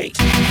DJ.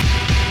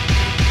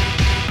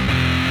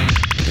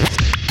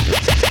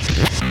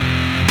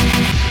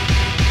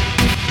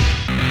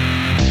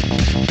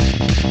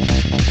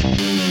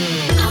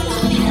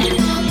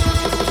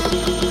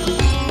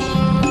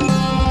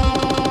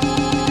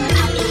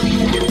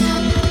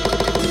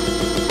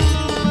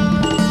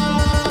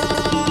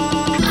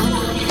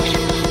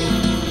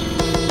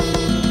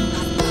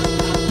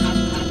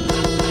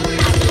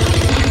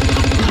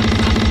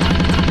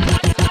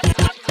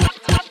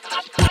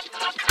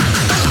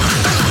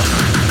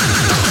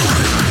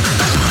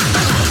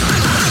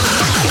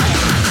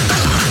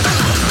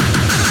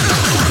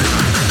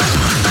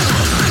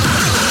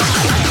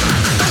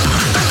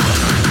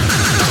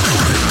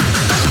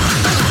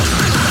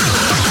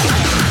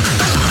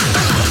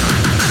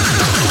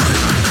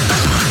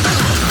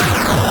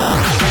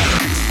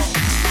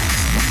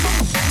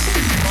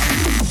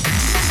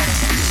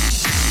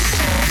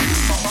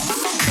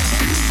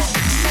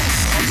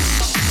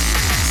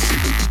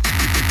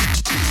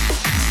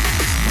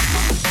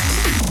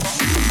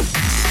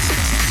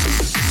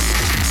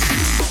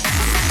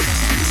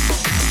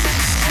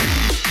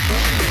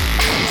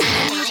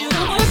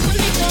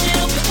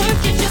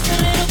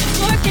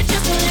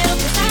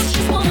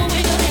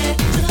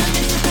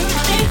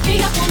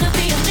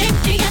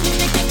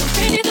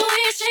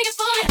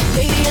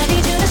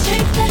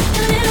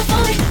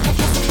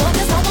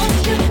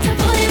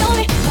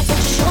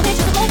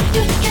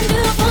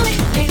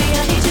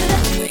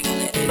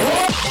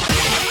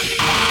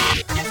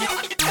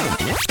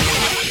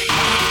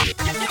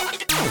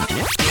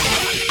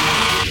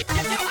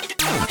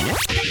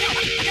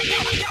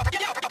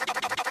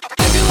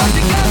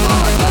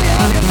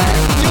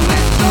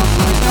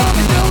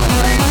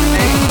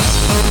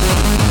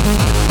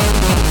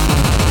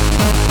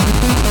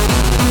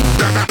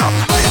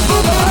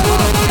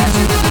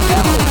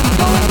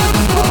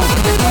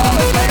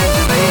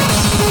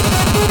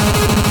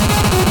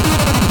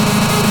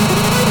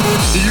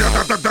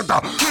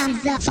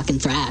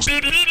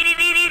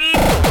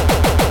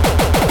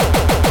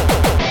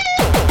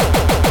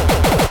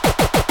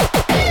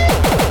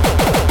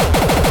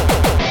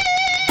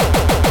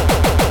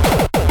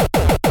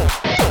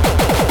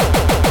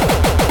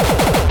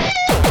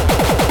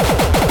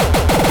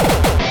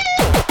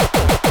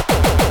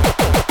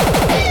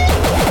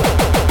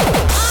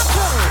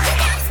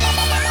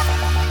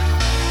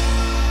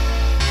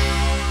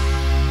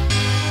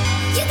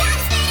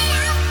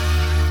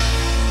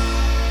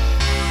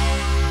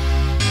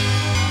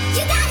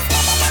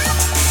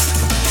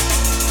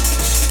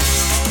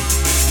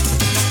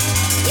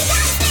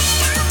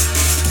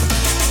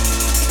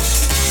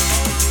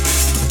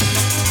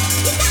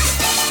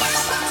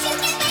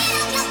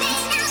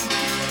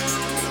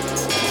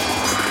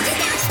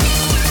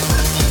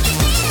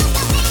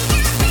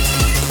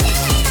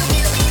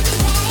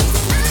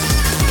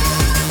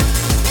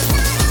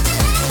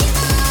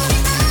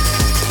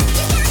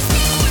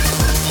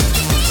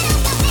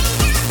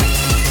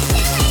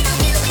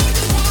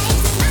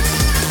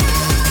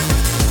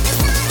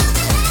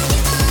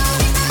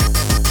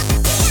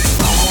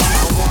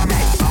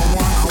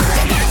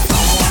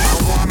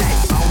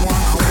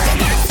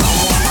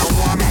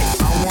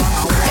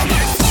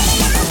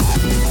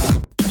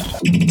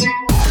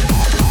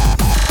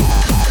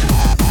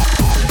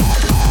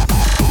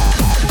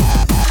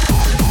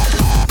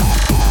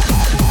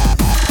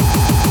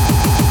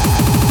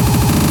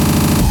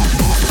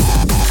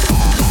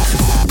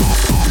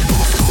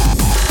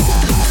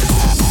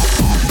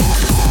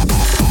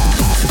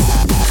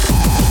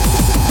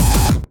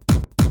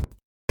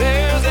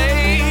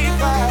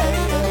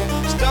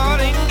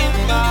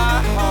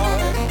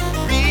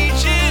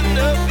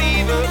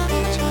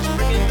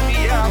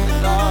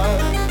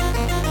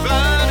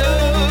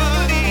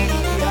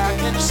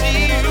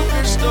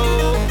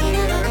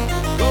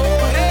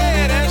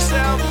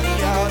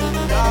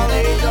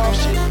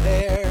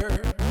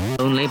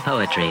 Only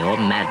poetry or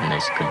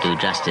madness could do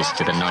justice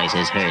to the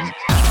noises heard.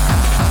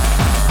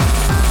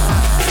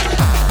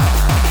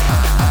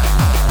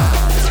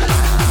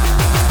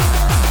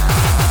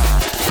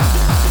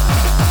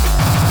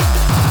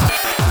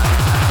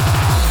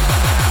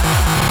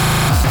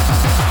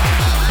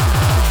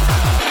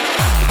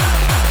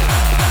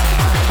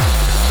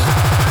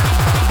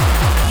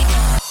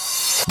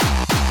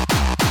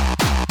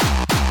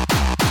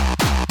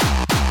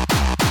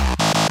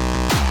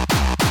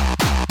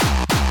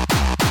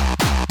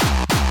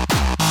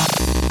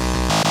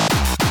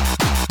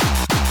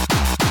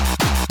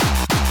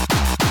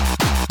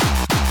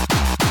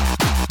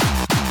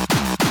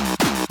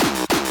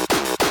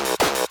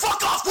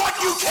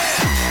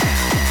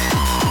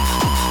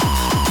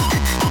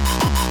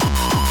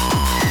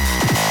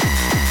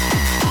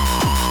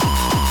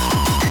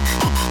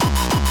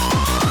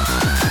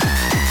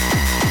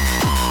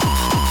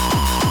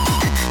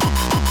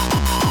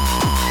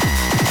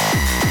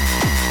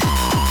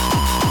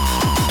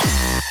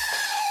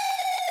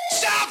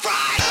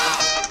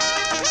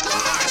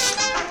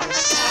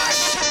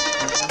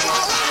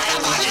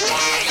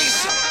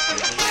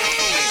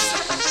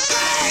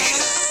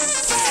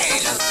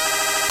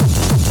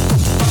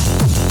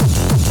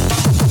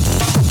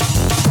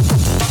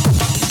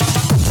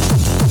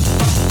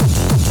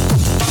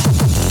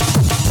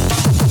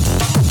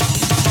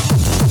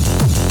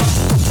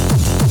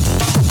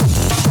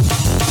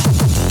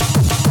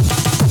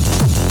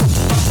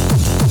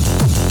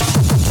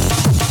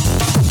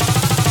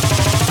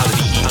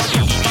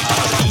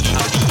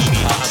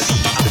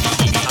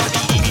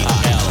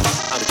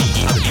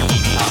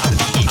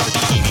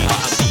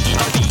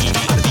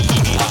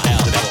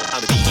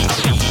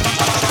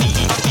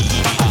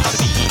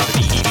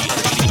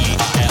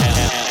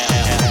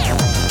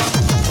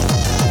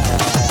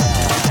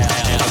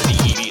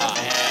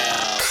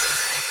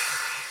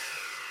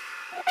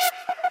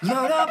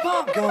 Load up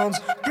on guns,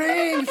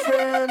 bring your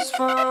friends, it's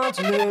fun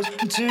to lose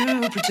and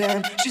to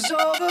pretend she's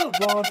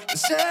overboard,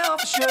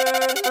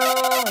 self-assured,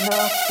 oh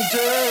no, the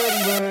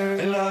dirty word.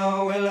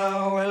 Hello,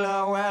 hello,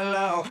 hello,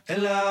 hello,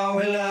 hello,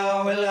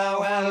 hello,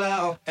 hello,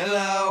 hello,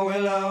 hello,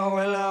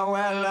 hello,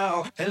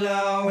 hello, hello,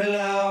 hello,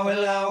 hello,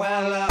 hello,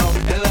 hello.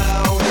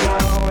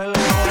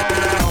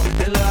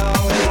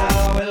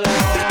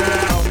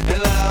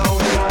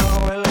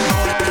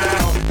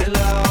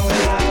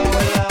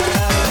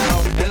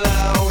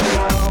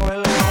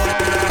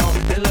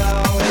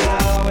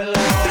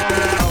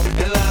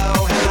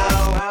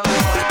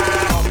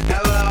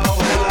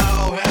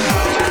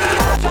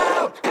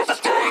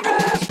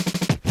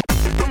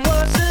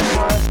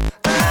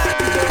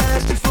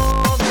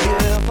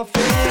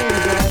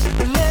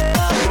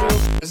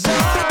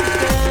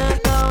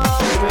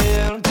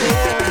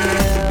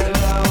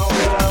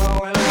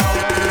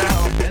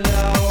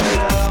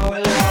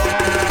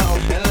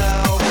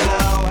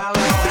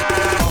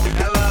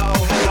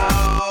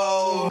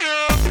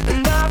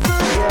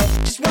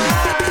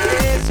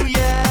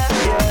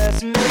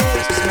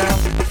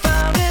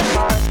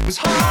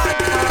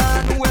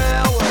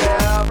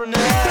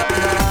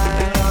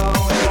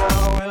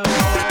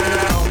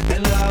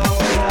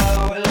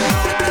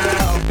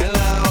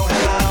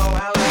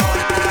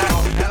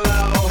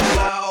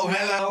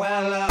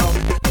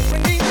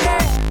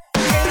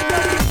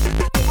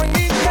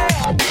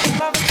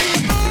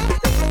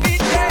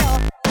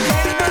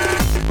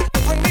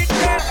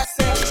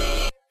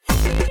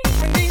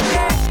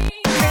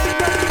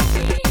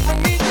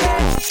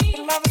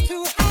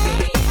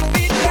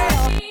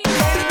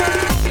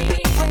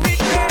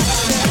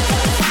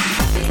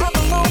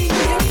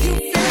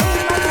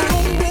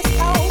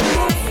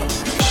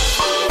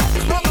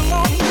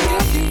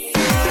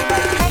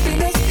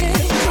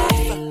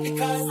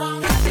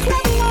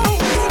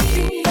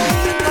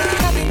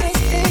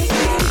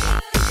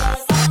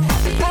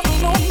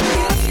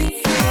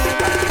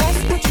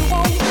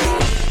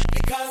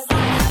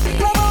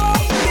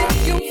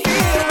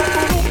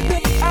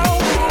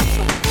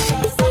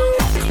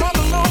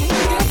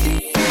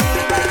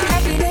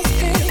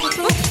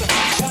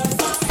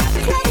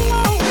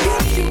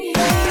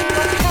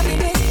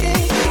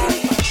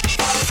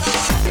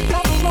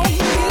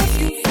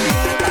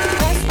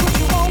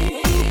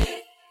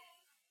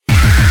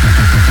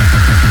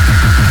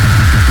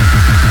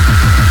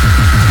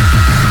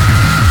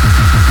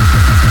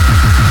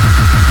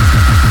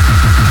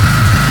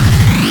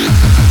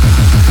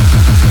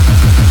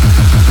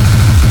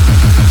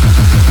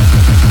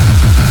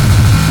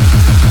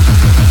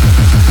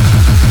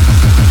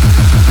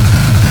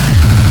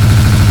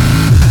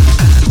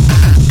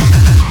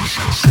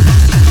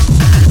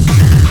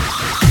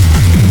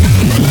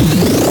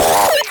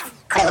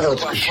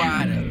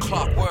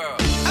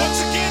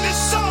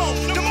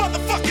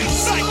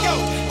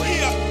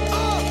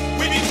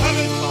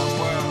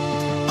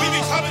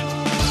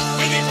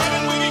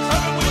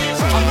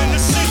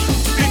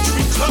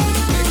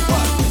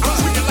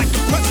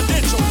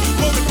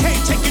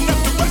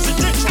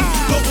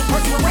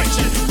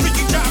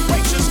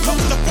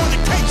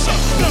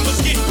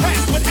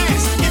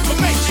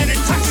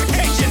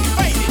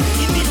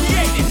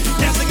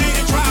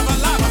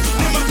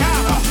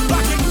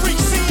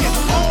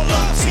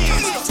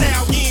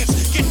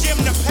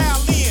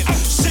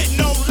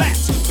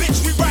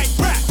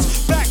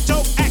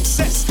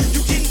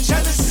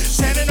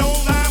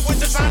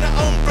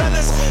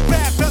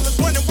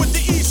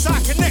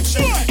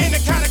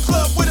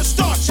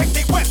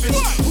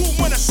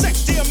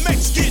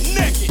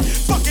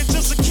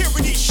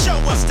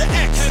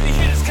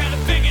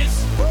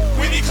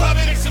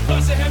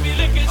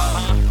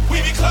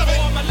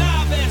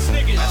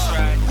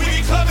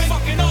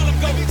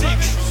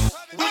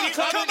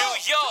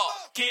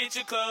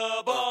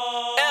 club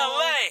on.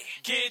 LA,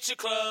 get your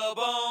club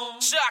on.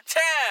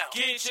 Shocktown,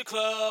 get your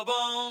club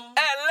on.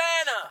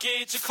 Atlanta,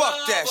 get your club on.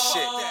 Fuck that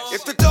shit.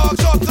 If the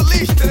dog's off the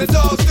leash, then the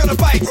dog's gonna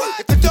bite.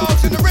 If the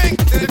dog's in the ring,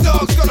 then the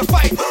dog's gonna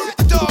fight. If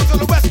the dog's on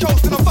the West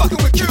Coast, then I'm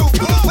fucking with you.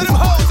 Let him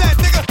hold